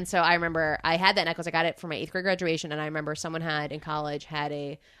 Yeah, and so I remember I had that necklace. I got it for my 8th grade graduation, and I remember someone had in college had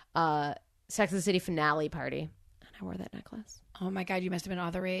a Sex and the City finale party, and I wore that necklace. Oh my God, you must have been all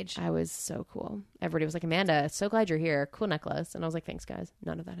the rage. I was so cool. Everybody was like, Amanda, so glad you're here. Cool necklace. And I was like, thanks, guys.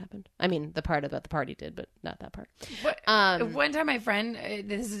 None of that happened. I mean, the part about the party did, but not that part. One time my friend,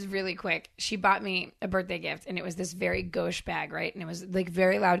 this is really quick, she bought me a birthday gift, and it was this very gauche bag, right? And it was like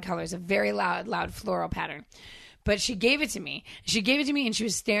very loud colors, a very loud floral pattern. But she gave it to me. And she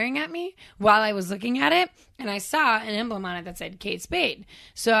was staring at me while I was looking at it. And I saw an emblem on it that said Kate Spade.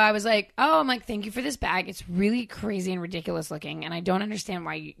 So I was like, I'm like, thank you for this bag. It's really crazy and ridiculous looking. And I don't understand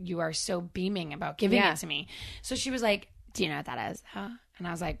why you are so beaming about giving it to me. So she was like, do you know what that is? Huh? And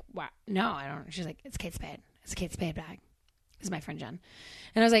I was like, wow, no, I don't. She's like, it's Kate Spade. It's a Kate Spade bag. This is my friend Jen.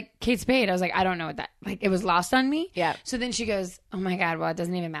 And I was like, Kate Spade. I was like, I don't know what that, like, it was lost on me. Yeah. So then she goes, oh my God, well, it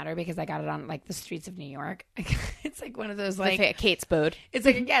doesn't even matter because I got it on like the streets of New York. It's like one of those like Kate Spade. It's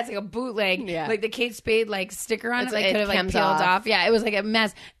like it's like a bootleg. Yeah. Like the Kate Spade like sticker on It's it. Like like, could it have like comes peeled off. off. Yeah, it was like a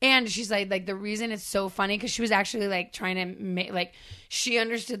mess. And she's like the reason it's so funny because she was actually like trying to make like she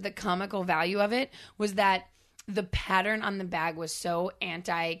understood the comical value of it was that the pattern on the bag was so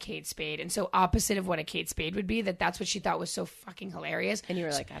anti-Kate Spade and so opposite of what a Kate Spade would be that's what she thought was so fucking hilarious. And you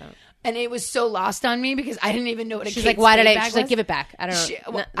were like, I don't. And it was so lost on me because I didn't even know what a She's Kate like, why Spade did I? bag She's was. like, give it back. I don't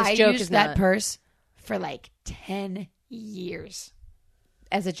know. This I joke used is that not purse for like 10 years.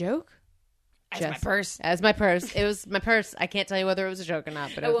 as a joke. As my purse. As my purse. It was my purse. I can't tell you whether it was a joke or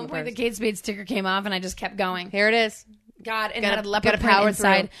not. But At one point, the Kate Spade sticker came off, and I just kept going. Here it is. God, and Gotta- it had leopard gotta print power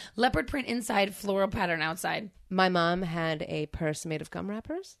inside. through. Leopard print inside, floral pattern outside. My mom had a purse made of gum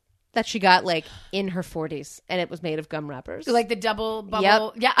wrappers that she got like in her 40s, and it was made of gum wrappers. Like the double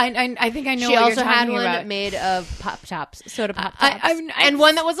bubble. Yep. Yeah, I think I know She what also you're had talking one about. made of pop tops, soda pop I- tops, I- and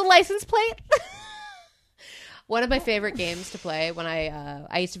one that was a license plate. One of my favorite games to play when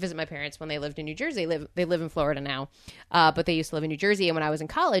I used to visit my parents when they lived in New Jersey. They live in Florida now, but they used to live in New Jersey. And when I was in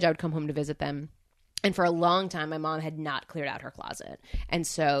college, I would come home to visit them. And for a long time, my mom had not cleared out her closet. And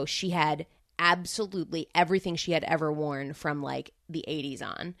so she had absolutely everything she had ever worn from like the 80s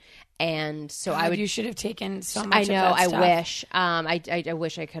on. And so You should have taken so much. I know. Of that stuff. Wish. I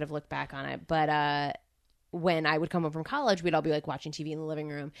wish I could have looked back on it, but when I would come home from college, we'd all be like watching TV in the living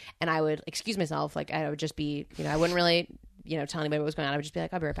room, and I would excuse myself. Like I would just be, I wouldn't really, tell anybody what was going on. I would just be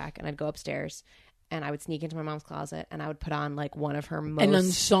like, I'll be right back, and I'd go upstairs, and I would sneak into my mom's closet, and I would put on like one of her most an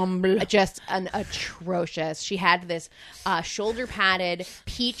ensemble, just an atrocious. She had this shoulder padded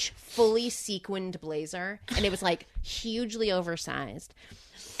peach fully sequined blazer, and it was like hugely oversized.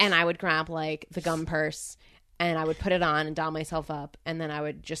 And I would grab like the gum purse, and I would put it on and doll myself up, and then I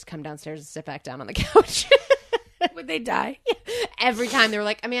would just come downstairs and sit back down on the couch. Would they die? Every time they were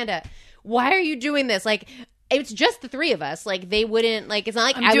like, Amanda, why are you doing this? Like, it's just the three of us. Like, they wouldn't, like, it's not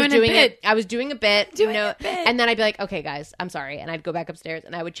like I was doing it. I was doing a bit, and then I'd be like, okay, guys, I'm sorry. And I'd go back upstairs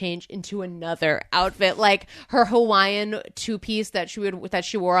and I would change into another outfit, like her Hawaiian two-piece that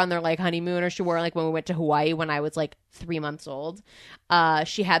she wore on their like honeymoon, or she wore like when we went to Hawaii when I was like 3 months old.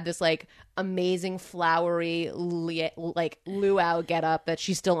 She had this like amazing flowery like luau getup that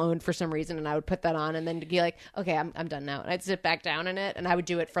she still owned for some reason, and I would put that on and then be like, okay, I'm done now, and I'd sit back down in it, and I would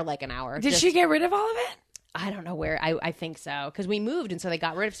do it for like an hour. Did she get rid of all of it? I don't know where. I think so, because we moved, and so they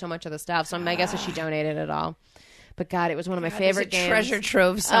got rid of so much of the stuff. So my guess is she donated it all. But God, it was one of my favorite games. Treasure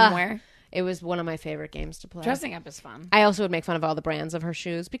trove somewhere. It was one of my favorite games to play. Dressing up is fun. I also would make fun of all the brands of her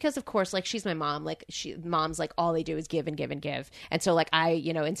shoes because, of course, like she's my mom. Like mom's like all they do is give and give and give. And so like I,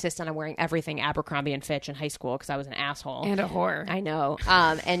 insist on wearing everything Abercrombie and Fitch in high school because I was an asshole and a whore. I know.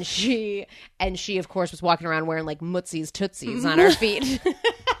 And she of course was walking around wearing like Mootsie's Tootsies on her feet.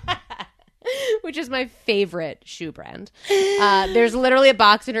 Which is my favorite shoe brand. There's literally a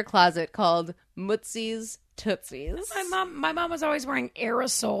box in her closet called Mootsie's Tootsies. My mom was always wearing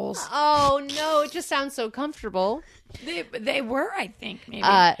aerosols. Oh no, it just sounds so comfortable. They were, I think, maybe.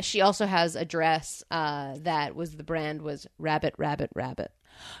 She also has a dress that was the brand was Rabbit, Rabbit, Rabbit.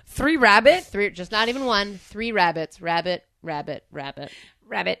 3 rabbit? 3, just not even 1. 3 rabbits. Rabbit, Rabbit, Rabbit.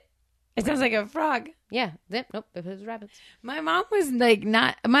 Rabbit. It sounds like a frog. Yeah. Nope. It was rabbits. My mom was like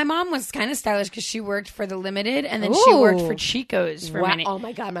my mom was kind of stylish because she worked for the Limited and then she worked for Chico's for a minute. Oh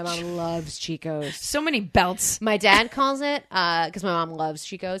my God. My mom loves Chico's. So many belts. My dad calls it, because my mom loves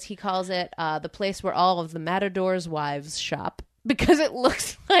Chico's, he calls it the place where all of the matadors' wives shop. Because it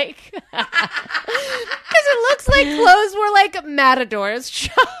looks like clothes were like matadors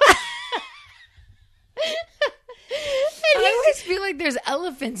shop. I always feel like there's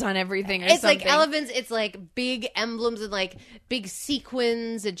elephants on everything or something. It's like elephants. It's like big emblems and like big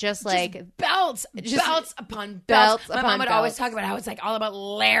sequins and just like belts upon belts. My mom would always talk about how it's like all about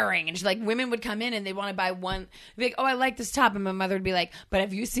layering, and she's like, women would come in and they want to buy one. Be like, oh, I like this top, and my mother would be like, but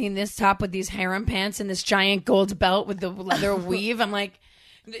have you seen this top with these harem pants and this giant gold belt with the leather weave? I'm like,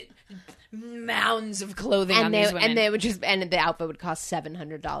 mounds of clothing on these women. And they would the outfit would cost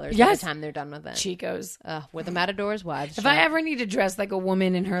 $700 by the time they're done with it. Chico's. With the matadors' wives. If I ever need to dress like a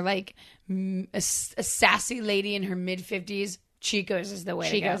woman in her like a sassy lady in her mid-50s, Chico's is the way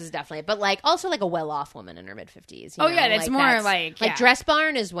to go. Chico's is definitely, but like also like a well-off woman in her mid-50s. Oh yeah, that's more like Dress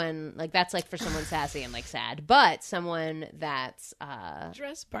Barn is when like that's like for someone sassy and like sad, but someone that's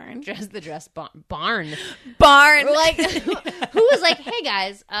Dress Barn, the dress barn, like who was like, hey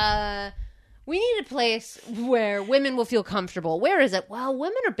guys, we need a place where women will feel comfortable. Where is it? Well,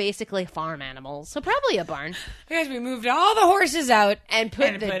 women are basically farm animals, so probably a barn. Guys, we moved all the horses out and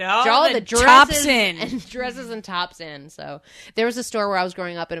put all the dresses tops in. And dresses and tops in. So there was a store where I was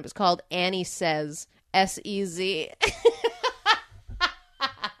growing up, and it was called Annie Says, S-E-Z.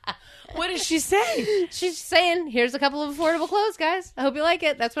 What does she say? She's saying, here's a couple of affordable clothes, guys. I hope you like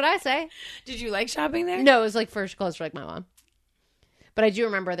it. That's what I say. Did you like shopping there? No, it was like first clothes for like my mom. But I do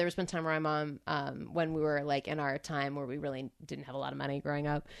remember there was one time where my mom, when we were like in our time where we really didn't have a lot of money growing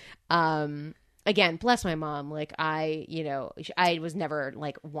up, again, bless my mom. Like I was never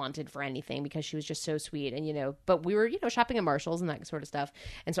like wanted for anything because she was just so sweet. And, but we were, shopping at Marshall's and that sort of stuff.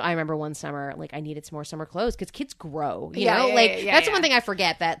 And so I remember one summer, like I needed some more summer clothes because kids grow, you know, that's the one thing I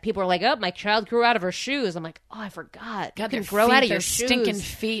forget, that people are like, oh, my child grew out of her shoes. I'm like, oh, I forgot. God, they grow out of your shoes. Stinking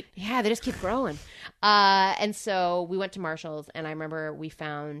feet. Yeah, they just keep growing. And so we went to Marshall's, and I remember we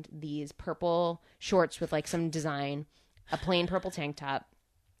found these purple shorts with like some design, a plain purple tank top,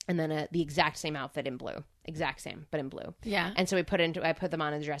 and then the exact same outfit in blue. Exact same, but in blue. Yeah. And so I put them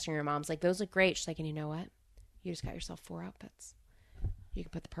on in the dressing room. Mom's like, those look great. She's like, and you know what? You just got yourself 4 outfits. You can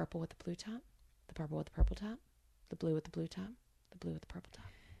put the purple with the blue top, the purple with the purple top, the blue with the blue top, the blue with the purple top.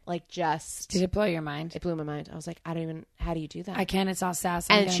 Like just. Did it blow your mind? It blew my mind. I was like, how do you do that? I can. It's all sass.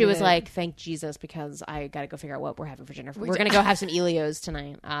 And she was like, thank Jesus, because I got to go figure out what we're having for dinner. We're going to go have some Elios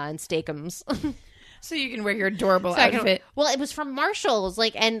tonight and Steakums. So you can wear your adorable outfit. Well, it was from Marshall's,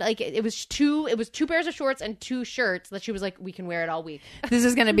 it was two pairs of shorts and 2 shirts that she was like, we can wear it all week. This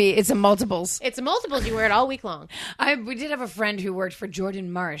is going to be, it's a multiples. It's a multiples. You wear it all week long. We did have a friend who worked for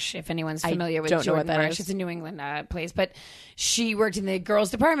Jordan Marsh, if anyone's familiar with don't know what Jordan that Marsh. is. It's a New England place, but she worked in the girls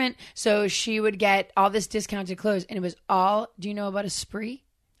department, so she would get all this discounted clothes, and it was all, do you know about Esprit?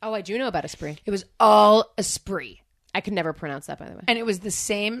 Oh, I do know about Esprit. It was all Esprit. I could never pronounce that, by the way. And it was the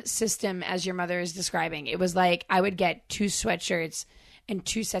same system as your mother is describing. It was like I would get 2 sweatshirts and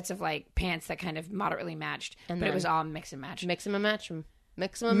 2 sets of like pants that kind of moderately matched, but it was all mix and match. Mix them and match them.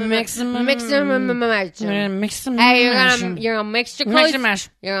 Mix them and and match them. Mix them and match them. Mix them. Hey, you're gonna mix your clothes. Mix and match.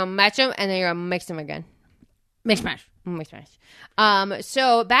 You're gonna match them, and then you're gonna mix them again. Mix match. Mix match.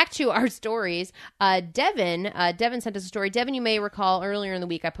 So back to our stories. Devin sent us a story. Devin, you may recall earlier in the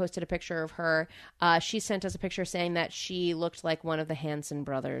week I posted a picture of her. She sent us a picture saying that she looked like one of the Hanson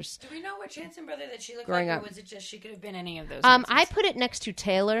brothers. Do we know which Hanson brother that she looked Growing like, up. or was it just she could have been any of those? I put it next to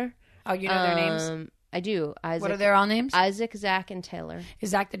Taylor. Oh, you know their names? I do. Isaac, What are their all names? Isaac, Zach, and Taylor.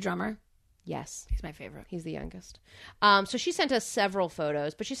 Is Zach the drummer? Yes. He's my favorite. He's the youngest. So she sent us several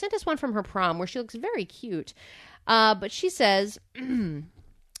photos, but she sent us one from her prom where she looks very cute. But she says,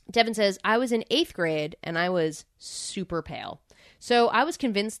 Devin says, I was in 8th grade and I was super pale. So I was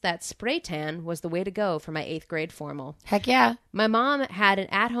convinced that spray tan was the way to go for my 8th grade formal. Heck yeah. My mom had an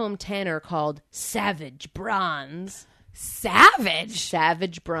at-home tanner called Savage Bronze.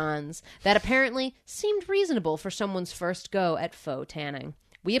 Savage Bronze. That apparently seemed reasonable for someone's first go at faux tanning.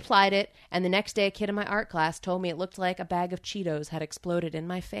 We applied it, and the next day a kid in my art class told me it looked like a bag of Cheetos had exploded in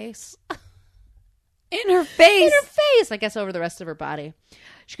my face. In her face? In her face, I guess over the rest of her body.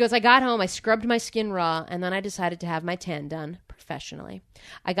 She goes, I got home, I scrubbed my skin raw, and then I decided to have my tan done professionally.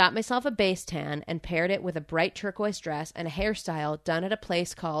 I got myself a base tan and paired it with a bright turquoise dress and a hairstyle done at a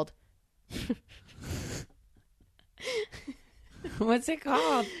place called... What's it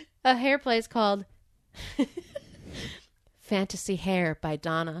called? A hair place called... Fantasy Hair by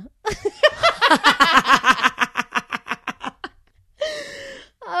Donna.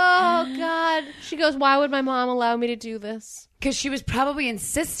 Oh, God. She goes, why would my mom allow me to do this? Because she was probably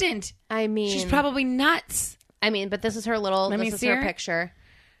insistent. I mean... She's probably nuts. I mean, but this is her little... Let me this is see her her picture.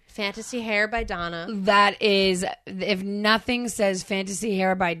 Fantasy Hair by Donna. That is... If nothing says Fantasy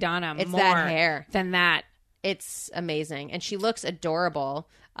Hair by Donna It's more that hair. than that. It's amazing. And she looks adorable.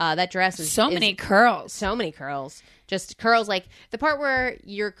 That dress is... So many curls. So many curls. Just curls, like the part where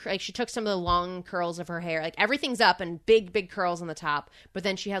she took some of the long curls of her hair, like everything's up and big curls on the top, but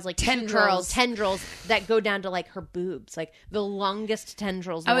then she has like tendrils that go down to like her boobs, like the longest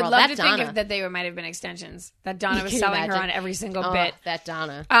tendrils in the I would world. love That's to Donna. think that they might have been extensions that Donna was Can you selling her imagine? on every single Oh, bit. that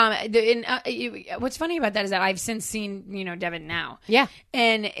Donna. What's funny about that is that I've since seen, Devin now. Yeah.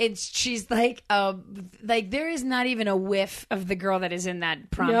 And she's like there is not even a whiff of the girl that is in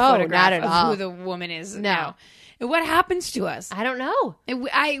that prom No, photograph not at of all. who the woman is No. now. And what happens to us? I don't know.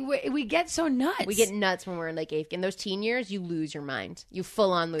 We get so nuts. We get nuts when we're in like 8th. In those teen years, you lose your mind. You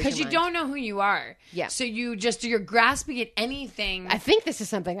full on lose your mind. because you don't know who you are. Yeah. So you're grasping at anything. I think this is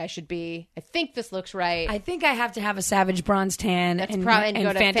something I should be. I think this looks right. I think I have to have a Savage Bronze tan and Probably and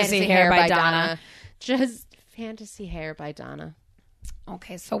go to Fantasy Hair by Donna. Just Fantasy Hair by Donna.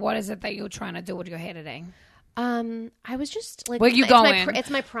 Okay, so what is it that you're trying to do with your hair today? I was just like, where you going?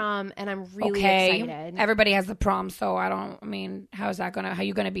 It's my prom, and I'm really excited. Everybody has the prom, so how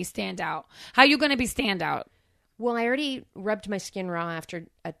you gonna be standout? How you gonna be standout? Well, I already rubbed my skin raw after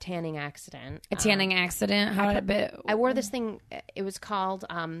a tanning accident. A tanning accident? How did it? I wore this thing. It was called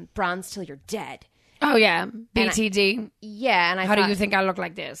Bronze Till You're Dead. Oh yeah, BTD. Yeah, and how do you think I look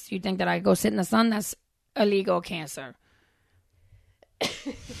like this? You think that I go sit in the sun? That's illegal cancer.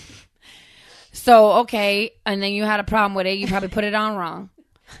 So, okay, and then you had a problem with it. You probably put it on wrong.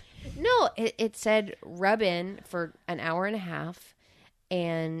 No, it said rub in for an hour and a half.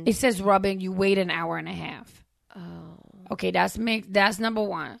 And it says rub in, you wait an hour and a half. Oh. Okay, that's number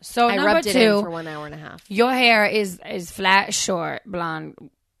one. So I number rubbed it two, in for 1 hour and a half. Your hair is flat, short, blonde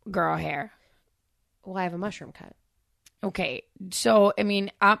girl hair. Well, I have a mushroom cut. Okay, so,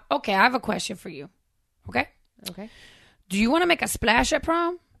 I have a question for you. Okay? Okay. Do you want to make a splash at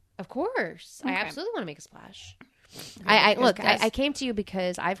prom? Of course. Okay. I absolutely want to make a splash. I came to you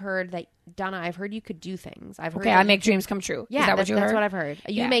because I've heard that, Donna, I've heard you could do things. I've heard I make dreams come true. Yeah, is that what you heard? That's what I've heard.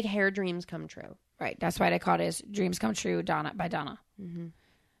 You Yeah. make hair dreams come true. Right. That's why they call it Dreams Come True by Donna. Mm-hmm.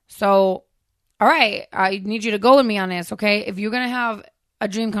 So all right, I need you to go with me on this, okay? If you're going to have a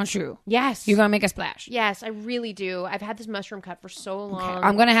dream come true, Yes. you're going to make a splash. Yes, I really do. I've had this mushroom cut for so long. Okay,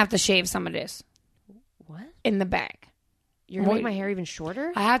 I'm going to have to shave some of this What? in the back. You're going to make my hair even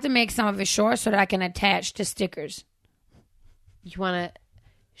shorter? I have to make some of it short so that I can attach to stickers. You want to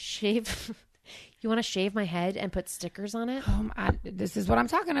shave... You want to shave my head and put stickers on it? This is what I'm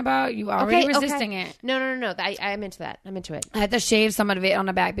talking about. You already resisting it. No. I'm into that. I'm into it. I had to shave some of it on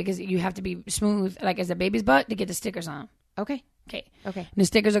the back because you have to be smooth, like as a baby's butt, to get the stickers on. Okay. Okay. Okay. The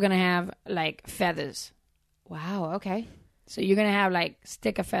stickers are going to have, like, feathers. Wow. Okay. So you're going to have, like,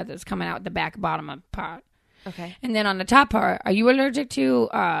 sticker feathers coming out the back bottom of the part. Okay. And then on the top part, are you allergic to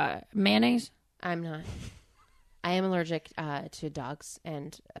mayonnaise? I'm not. I am allergic to dogs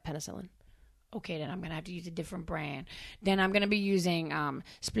and penicillin. Okay, then I'm going to have to use a different brand. Then I'm going to be using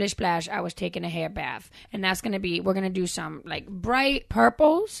Splish Splash. I was taking a hair bath. And that's going to be, we're going to do some like bright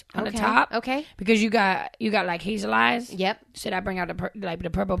purples on the top. Okay. Because you got like hazel eyes. Yep. Should I bring out the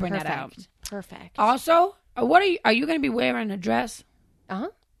purple, bring that out? Perfect. Also, are you going to be wearing a dress? Uh-huh.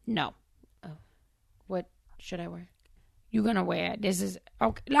 No. Oh. What should I wear? You're going to wear, this is,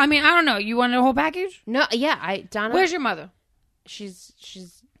 okay. I mean, I don't know. You want the whole package? No, yeah, Donna. Where's your mother?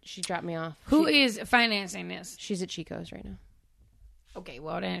 She dropped me off. Who is financing this? She's at Chico's right now. Okay,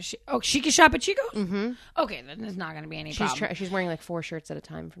 well then she can shop at Chico's? Mm-hmm. Okay, then there's not going to be any problem. She's wearing like 4 shirts at a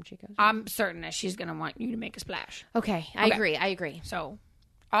time from Chico's. I'm certain that she's going to want you to make a splash. Okay, I agree. So,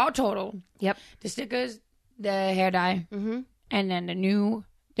 all total. Yep. The stickers, the hair dye, and then the new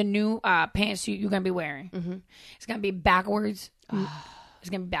pantsuit you're going to be wearing. Mm-hmm. It's going to be backwards. It's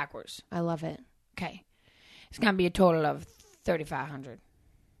going to be backwards. I love it. Okay. It's going to be a total of $3,500.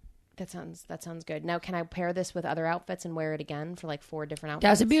 That sounds good. Now, can I pair this with other outfits and wear it again for like 4 different outfits?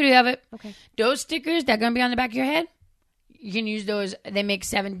 That's the beauty of it. Okay. Those stickers that are going to be on the back of your head, you can use those. They make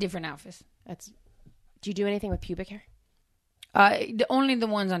 7 different outfits. Do you do anything with pubic hair? Only the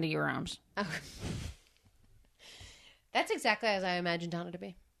ones under your arms. Oh. That's exactly as I imagined Donna to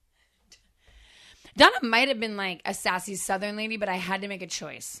be. Donna might have been like a sassy Southern lady, but I had to make a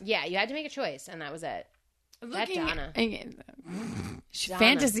choice. Yeah, you had to make a choice, and that was it. That Donna.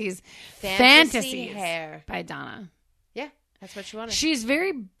 Fantasies. Fantasy hair. By Donna. Yeah, that's what she wanted. She's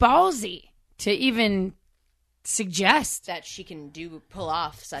very ballsy to even suggest that she can pull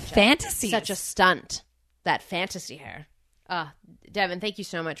off such a stunt. That fantasy hair. Devin, thank you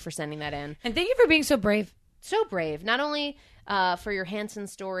so much for sending that in. And thank you for being so brave. So brave. Not only for your Hanson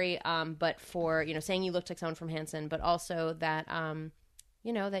story, but for, saying you looked like someone from Hanson, but also that,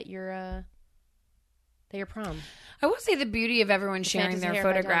 that you're prom. I will say the beauty of everyone sharing their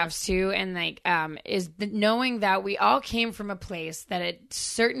photographs too, and is knowing that we all came from a place that at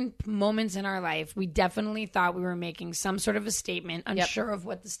certain moments in our life, we definitely thought we were making some sort of a statement, unsure of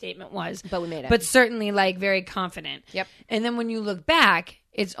what the statement was. But we made it. But certainly very confident. Yep. And then when you look back,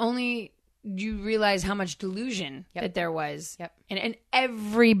 it's only... you realize how much delusion that there was. Yep. And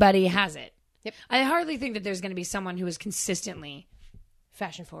everybody has it. Yep. I hardly think that there's going to be someone who is consistently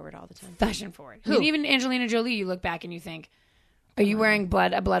fashion forward all the time. Fashion forward. Who? I mean, even Angelina Jolie, you look back and you think, are you wearing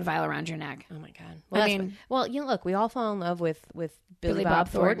a blood vial around your neck? Oh my God. Well, look, we all fall in love with Billy Bob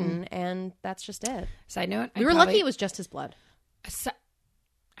Thornton, and that's just it. Side note, we were lucky it was just his blood.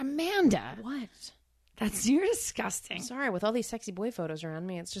 Amanda. What? You're disgusting. Sorry, with all these sexy boy photos around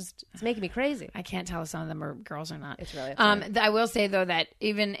me, it's making me crazy. I can't tell if some of them are girls or not. It's really I will say though that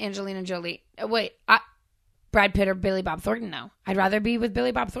even Angelina Jolie. Brad Pitt or Billy Bob Thornton? No, I'd rather be with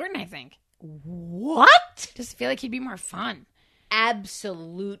Billy Bob Thornton. I think. What? Just feel like he'd be more fun.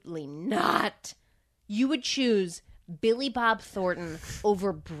 Absolutely not. You would choose Billy Bob Thornton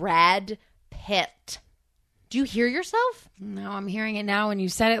over Brad Pitt. Do you hear yourself? No, I'm hearing it now. When you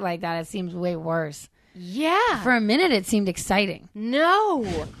said it like that, it seems way worse. Yeah. For a minute, it seemed exciting.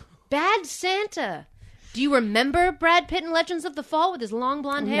 No. Bad Santa. Do you remember Brad Pitt in Legends of the Fall with his long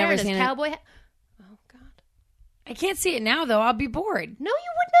blonde hair and his cowboy hat? Oh, God. I can't see it now, though. I'll be bored. No,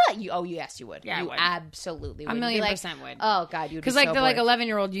 you would not. Yes, you would. Yeah, you I would. absolutely would. 1,000,000% would. Oh, God, you would be because so bored.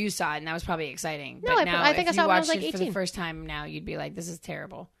 11-year-old you saw it, and that was probably exciting. No, but now, I think I saw it when I was like 18. For the first time now, you'd be like, this is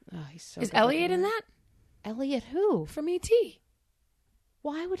terrible. Oh, he's so Is Elliot in that? Elliot who? From E.T.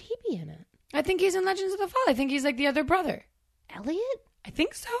 Why would he be in it? I think he's in Legends of the Fall. I think he's like the other brother. Elliot? I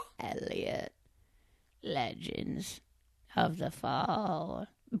think so. Elliot. Legends of the Fall.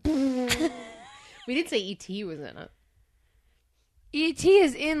 We did say E.T. was in it. E.T.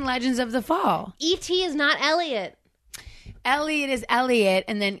 is in Legends of the Fall. E.T. is not Elliot. Elliot is Elliot,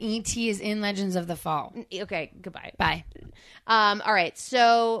 and then E.T. is in Legends of the Fall. Okay, goodbye. Bye. All right,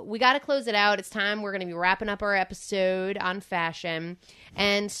 so we got to close it out. It's time. We're going to be wrapping up our episode on fashion.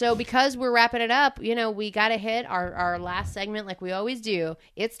 And so because we're wrapping it up, we got to hit our last segment like we always do.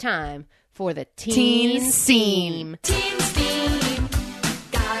 It's time for the Teen Steam. Teen Steam.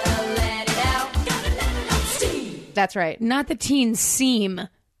 Gotta let it out. Gotta let it out. Steam. That's right. Not the Teen Seam.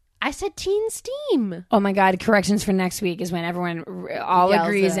 I said Teen Steam. Oh my God! Corrections for next week is when everyone all Yells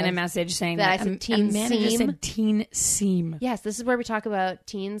agrees at in a us message saying that that I said teen Amanda just seam. said Teen Seam. Yes, this is where we talk about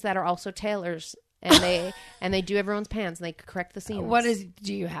teens that are also tailors, and they do everyone's pants and they correct the seams. What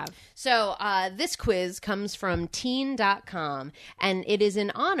do you have? So this quiz comes from teen.com, and it is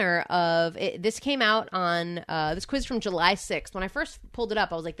in honor of this came out on this quiz from July 6th. When I first pulled it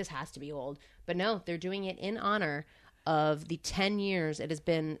up, I was like, this has to be old. But no, they're doing it in honor of the 10 years it has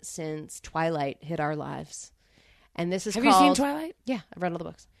been since Twilight hit our lives. And this is Have called... you seen Twilight? Yeah, I've read all the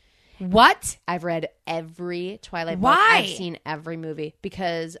books. What? I've read every Twilight book. Why? I've seen every movie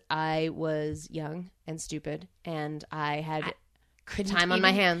because I was young and stupid and I had time on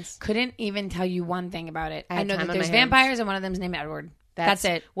my hands. Couldn't even tell you one thing about it. I I had know time that on there's my hands. vampires and one of them's named Edward. That's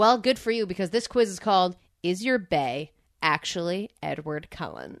it. Well, good for you because this quiz is called Is Your Bae Actually Edward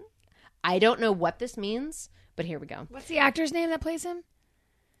Cullen? I don't know what this means, but here we go. What's the actor's name that plays him?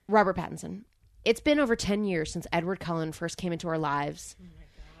 Robert Pattinson. It's been over 10 years since Edward Cullen first came into our lives. Oh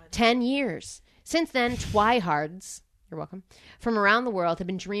my God. 10 years. Since then, twihards, you're welcome, from around the world have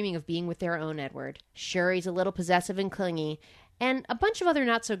been dreaming of being with their own Edward. Sure, he's a little possessive and clingy, and a bunch of other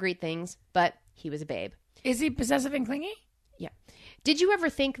not-so-great things, but he was a babe. Is he possessive and clingy? Yeah. Did you ever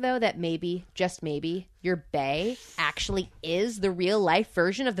think, though, that maybe, just maybe, your bae actually is the real-life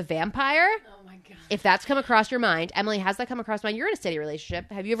version of the vampire? Oh, my God. If that's come across your mind, Emily, has that come across your mind? You're in a steady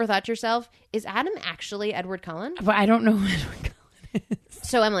relationship. Have you ever thought to yourself, is Adam actually Edward Cullen? But I don't know who Edward Cullen is.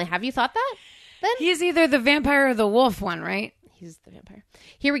 So, Emily, have you thought that then? He's either the vampire or the wolf one, right? He's the vampire.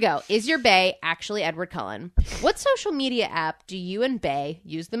 Here we go. Is your bae actually Edward Cullen? What social media app do you and bae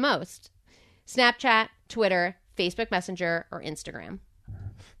use the most? Snapchat, Twitter, Facebook Messenger, or Instagram?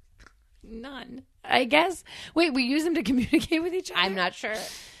 None. I guess. Wait, we use them to communicate with each other? I'm not sure.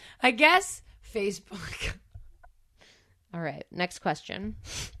 I guess Facebook. All right. Next question.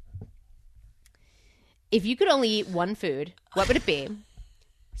 If you could only eat one food, what would it be?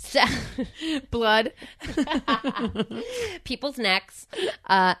 Blood. People's necks.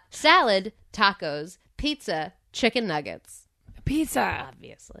 Salad, tacos, pizza, chicken nuggets. Pizza.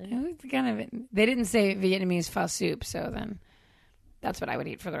 Obviously. It was kind of, they didn't say Vietnamese pho soup, so then that's what I would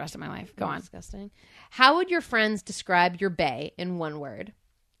eat for the rest of my life. Go on. Disgusting. How would your friends describe your bae in one word?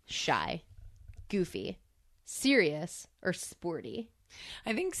 Shy, goofy, serious, or sporty?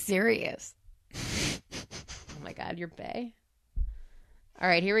 I think serious. Oh my God, your bae. All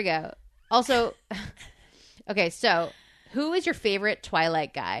right, here we go. Also, okay, so who is your favorite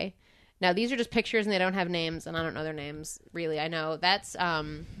Twilight guy? Now, these are just pictures and they don't have names, and I don't know their names, really. I know that's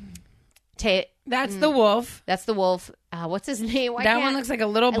That's the wolf. That's the wolf. What's his name? That one looks like a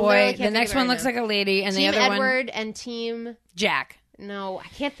little boy. literally The can't next think of it one right looks now. like a lady, and Team the other Edward one and Team... Jack. No, I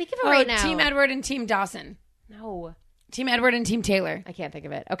can't think of it right now. Team Edward and Team Dawson. No, Team Edward and Team Taylor. I can't think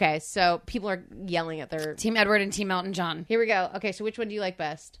of it. Okay, so people are yelling at their... Team Edward and Team Elton John. Here we go. Okay, so which one do you like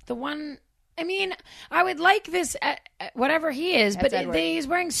best? The one... I mean, I would like this, whatever he is, That's but Edward. he's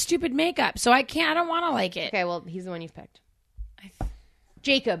wearing stupid makeup, so I don't want to like it. Okay, well, he's the one you've picked.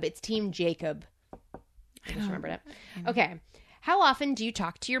 Jacob. It's Team Jacob. I just remembered it. Okay. How often do you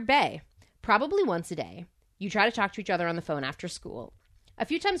talk to your bae? Probably once a day. You try to talk to each other on the phone after school. A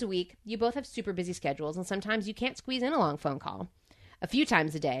few times a week, you both have super busy schedules, and sometimes you can't squeeze in a long phone call. A few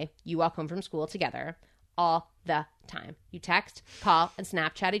times a day, you walk home from school together. All the time. You text, call, and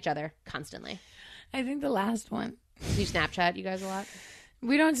Snapchat each other constantly. I think the last one. Do you Snapchat you guys a lot?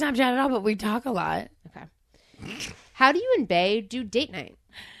 We don't Snapchat at all, but we talk a lot. Okay. How do you and bae do date night?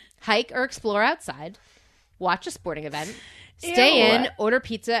 Hike or explore outside? Watch a sporting event? Stay Ew. in, order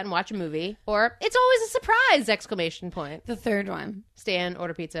pizza, and watch a movie? Or it's always a surprise! Exclamation point. The third one. Stay in,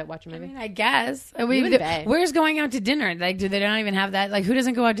 order pizza, watch a movie. I mean, I guess. You and bae. Where's going out to dinner? Like, do they not even have that? Like, who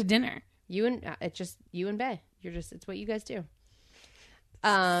doesn't go out to dinner? You and it's just you and bae. It's what you guys do.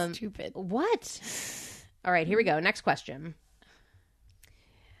 Stupid. What? All right, here we go. Next question.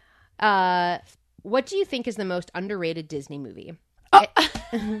 What do you think is the most underrated Disney movie?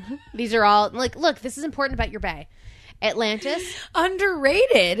 These are all like, look, this is important about your bae. Atlantis,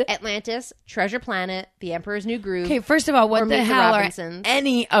 Underrated? Treasure Planet, The Emperor's New Groove. Okay, first of all, Or what Meet the the hell are Robinsons.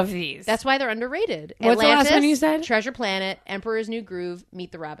 any of these? That's why they're underrated. What's the last one you said? Treasure Planet, Emperor's New Groove,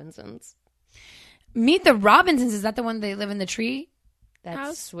 Meet the Robinsons. Meet the Robinsons. Is that the one they live in the tree? That's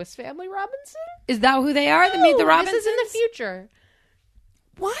House? Swiss Family Robinson? Is that who they are? The Meet the Robinsons? This is in the future.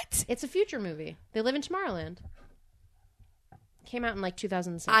 What? It's a future movie. They live in Tomorrowland. Came out in like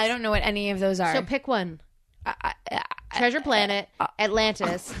 2006. I don't know what any of those are. So pick one. Treasure Planet,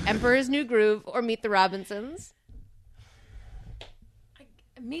 Atlantis, Emperor's New Groove, or Meet the Robinsons.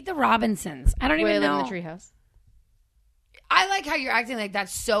 Meet the Robinsons. I don't Where even they know. live in the treehouse. I like how you're acting like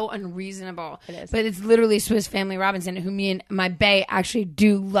that's so unreasonable. It is. But it's literally Swiss Family Robinson, who me and my bae actually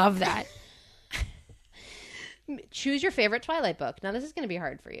do love that. Choose your favorite Twilight book. Now, this is going to be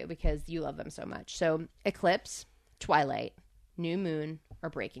hard for you because you love them so much. So, Eclipse, Twilight, New Moon, or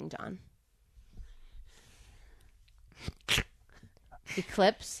Breaking Dawn.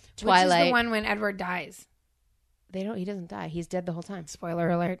 Eclipse, Twilight. Which is the one when Edward dies? He doesn't die. He's dead the whole time. Spoiler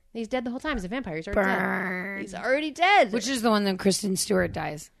alert. He's dead the whole time. He's a vampire. He's already Burn. dead. He's already dead. Which is the one that Kristen Stewart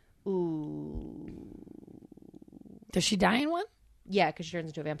dies? Ooh. Does she die in one? Yeah, because she turns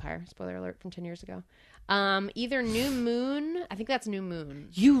into a vampire. Spoiler alert from 10 years ago. Either New Moon. I think that's New Moon.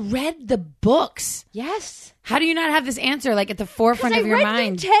 You read the books. Yes. How do you not have this answer like at the forefront of your I read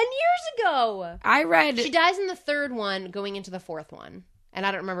mind? them 10 years ago. I read. She dies in the third one, going into the fourth one. And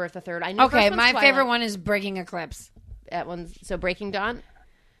I don't remember if the third. I know. Okay, my favorite one is Breaking Eclipse. That one's so Breaking Dawn.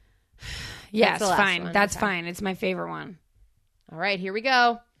 Yes, the last fine. one. That's Okay. fine. It's my favorite one. All right, here we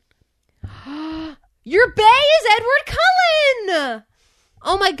go. Your bae is Edward Cullen.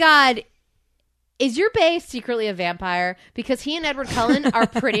 Oh my God. Is your bae secretly a vampire? Because he and Edward Cullen are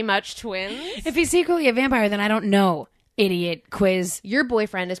pretty much twins. If he's secretly a vampire, then I don't know. Idiot quiz. Your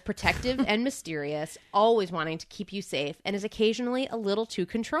boyfriend is protective and mysterious, always wanting to keep you safe, and is occasionally a little too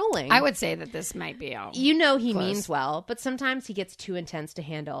controlling. I would say that this might be all. You know he Close. means well, but sometimes he gets too intense to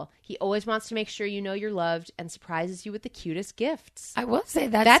handle. He always wants to make sure you know you're loved and surprises you with the cutest gifts. I will say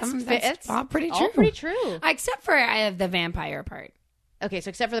that That's all pretty true. All pretty true. Except for the vampire part. Okay, so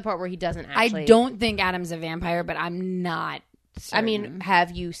except for the part where he doesn't actually... I don't think Adam's a vampire, but I'm not certain. I mean, have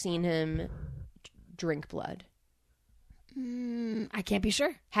you seen him drink blood? I can't be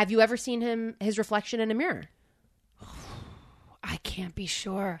sure. Have you ever seen his reflection in a mirror? I can't be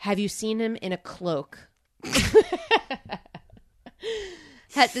sure. Have you seen him in a cloak?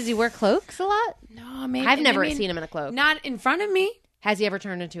 Does he wear cloaks a lot? No, maybe. I've never seen him in a cloak. Not in front of me. Has he ever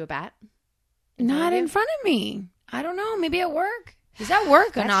turned into a bat? Not in front of me. I don't know. Maybe at work. He's at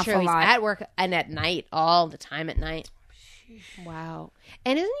work an That's awful true. He's lot. at work and at night, all the time at night. Wow.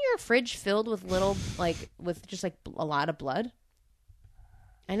 And isn't your fridge filled with with just a lot of blood?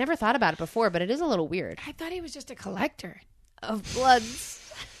 I never thought about it before, but it is a little weird. I thought he was just a collector. Of bloods.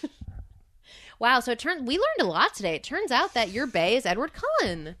 Wow, so we learned a lot today. It turns out that your bae is Edward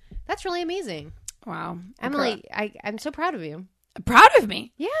Cullen. That's really amazing. Wow. Emily, I'm so proud of you. Proud of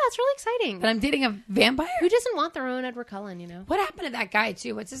me Yeah, it's really exciting. that I'm dating a vampire? Who doesn't want their own Edward Cullen, you know? What happened to that guy,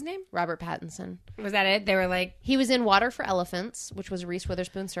 too? What's his name? Robert Pattinson. Was that it? They were like... He was in Water for Elephants, which was a Reese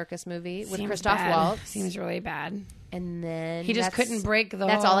Witherspoon circus movie with seems Christoph bad. Waltz. Seems really bad. And then He just couldn't break the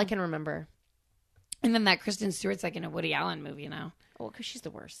That's whole... all I can remember. And then that Kristen Stewart's like in a Woody Allen movie now. Oh, because she's the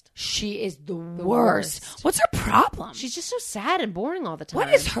worst. She is the worst. worst. What's her problem? She's just so sad and boring all the time.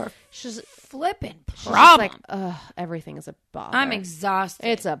 What is her She's flipping just problem? like, ugh, everything is a bother. I'm exhausted.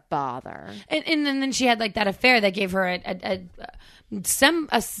 It's a bother. And then she had like that affair that gave her some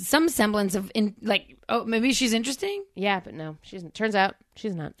semblance of maybe she's interesting. Yeah, but no, turns out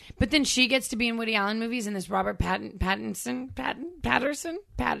she's not. But then she gets to be in Woody Allen movies, and this Robert Paddington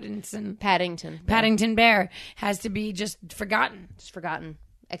Bear has to be just forgotten. Just forgotten.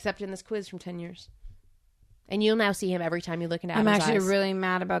 Except in this quiz from 10 years. And you'll now see him every time you look into I'm Adam's actually eyes. really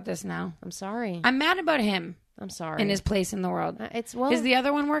mad about this now. I'm sorry. I'm mad about him I'm sorry. and his place in the world. Is the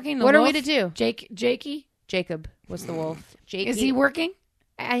other one working? The What are wolf? we to do? Jakey? Jacob was the wolf. Jake, Is he working?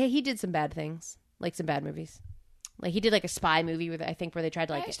 He did some bad things, like some bad movies. Like he did like a spy movie where they tried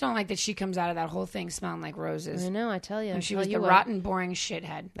to I just don't like that she comes out of that whole thing smelling like roses. I know, I tell you. And she Tell was you the what. rotten, boring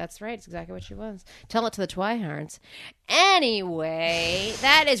shithead. That's right. It's exactly what she was. Tell it to the Twihards. Anyway,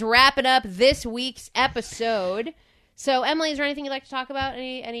 that is wrapping up this week's episode. So, Emily, is there anything you'd like to talk about?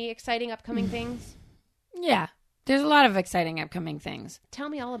 Any exciting upcoming things? Yeah. There's a lot of exciting upcoming things. Tell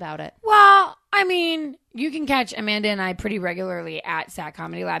me all about it. Well, I mean, you can catch Amanda and I pretty regularly at SAC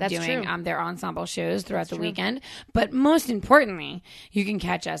Comedy Lab That's doing true. their ensemble shows throughout the true. weekend. But most importantly, you can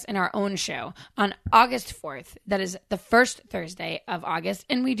catch us in our own show on August 4th. That is the first Thursday of August.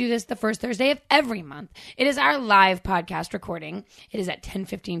 And we do this the first Thursday of every month. It is our live podcast recording. It is at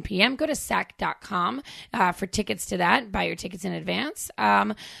 10:15 p.m. Go to sac.com for tickets to that. Buy your tickets in advance.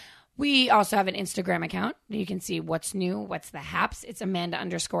 We also have an Instagram account. You can see what's new, what's the haps. It's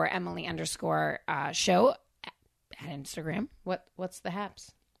Amanda_Emily_show at Instagram. What's the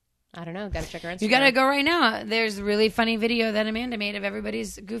haps? I don't know. Got to check our Instagram. You got to go right now. There's a really funny video that Amanda made of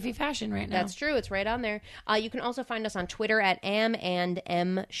everybody's goofy fashion right now. That's true. It's right on there. You can also find us on Twitter at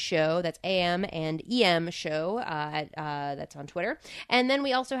AM&M Show. That's AM and EM Show. That's on Twitter. And then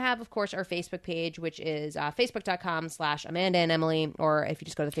we also have, of course, our Facebook page, which is facebook.com/Amanda and Emily. Or if you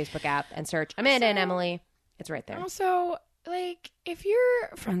just go to the Facebook app and search Amanda and Emily, it's right there. Also, like, if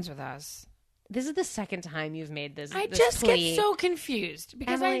you're friends with us, this is the second time you've made this. I this just plea. get so confused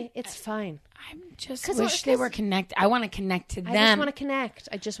because Emily, it's fine. I just wish they were connected. I want to connect to them. I just want to connect.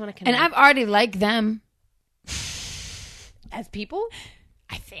 And I've already liked them as people.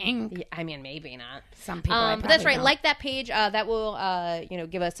 I think. Yeah, I mean, maybe not. Some people. But that's right. Don't. Like that page. That will,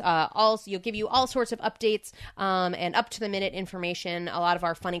 give us you'll give you all sorts of updates and up to the minute information. A lot of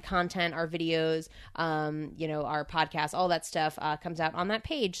our funny content, our videos, our podcasts, all that stuff comes out on that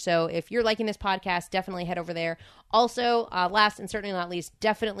page. So if you're liking this podcast, definitely head over there. Also, last and certainly not least,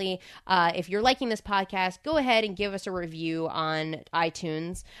 definitely, if you're liking this podcast, go ahead and give us a review on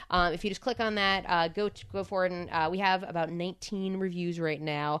iTunes. If you just click on that, go for it. And we have about 19 reviews right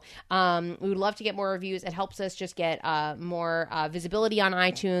now. We would love to get more reviews. It helps us just get more visibility on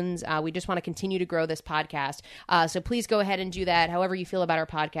iTunes. We just want to continue to grow this podcast. So please go ahead and do that. However you feel about our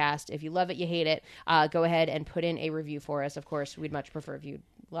podcast. If you love it, you hate it, go ahead and put in a review for us. Of course, we'd much prefer if you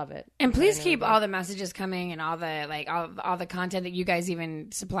love it. And please keep all the messages coming and all the content that you guys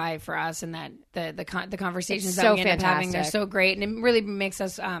even supply for us, and that the conversations that we end up having, they're so great, and it really makes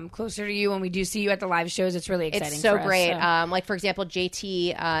us closer to you when we do see you at the live shows. It's really exciting. It's so for great. Us, so. Like for example,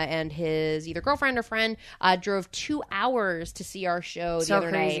 JT and his either girlfriend or friend drove 2 hours to see our show the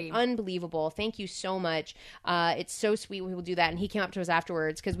other night. Unbelievable. Thank you so much. It's so sweet when people do that. And he came up to us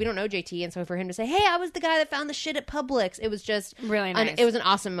afterwards because we don't know JT, and so for him to say, "Hey, I was the guy that found the shit at Publix," it was just really nice. It was an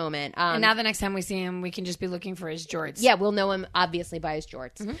awesome moment. And now the next time we see him, we can just be looking for his jorts. Yeah, we'll know him obviously by his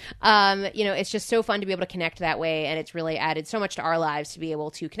jorts. Mm-hmm. It's just so fun to be able to connect that way, and it's really added so much to our lives to be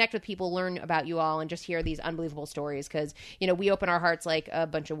able to connect with people, learn about you all, and just hear these unbelievable stories. Because we open our hearts like a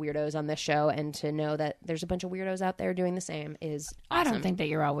bunch of weirdos on this show, and to know that there's a bunch of weirdos out there doing the same is awesome. I don't think that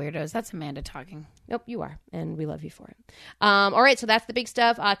you're all weirdos. That's Amanda talking. Nope, you are, and we love you for it. All right, so that's the big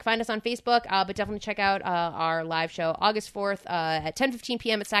stuff. Find us on Facebook, but definitely check out our live show August 4th at 10:15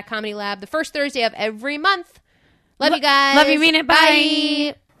 p.m. at Sac Comedy Lab, the first Thursday of every month. Love you guys. Love you, mean it.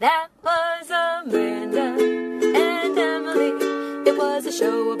 Bye. That was Amanda and Emily. It was a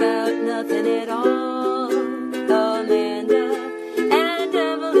show about nothing at all.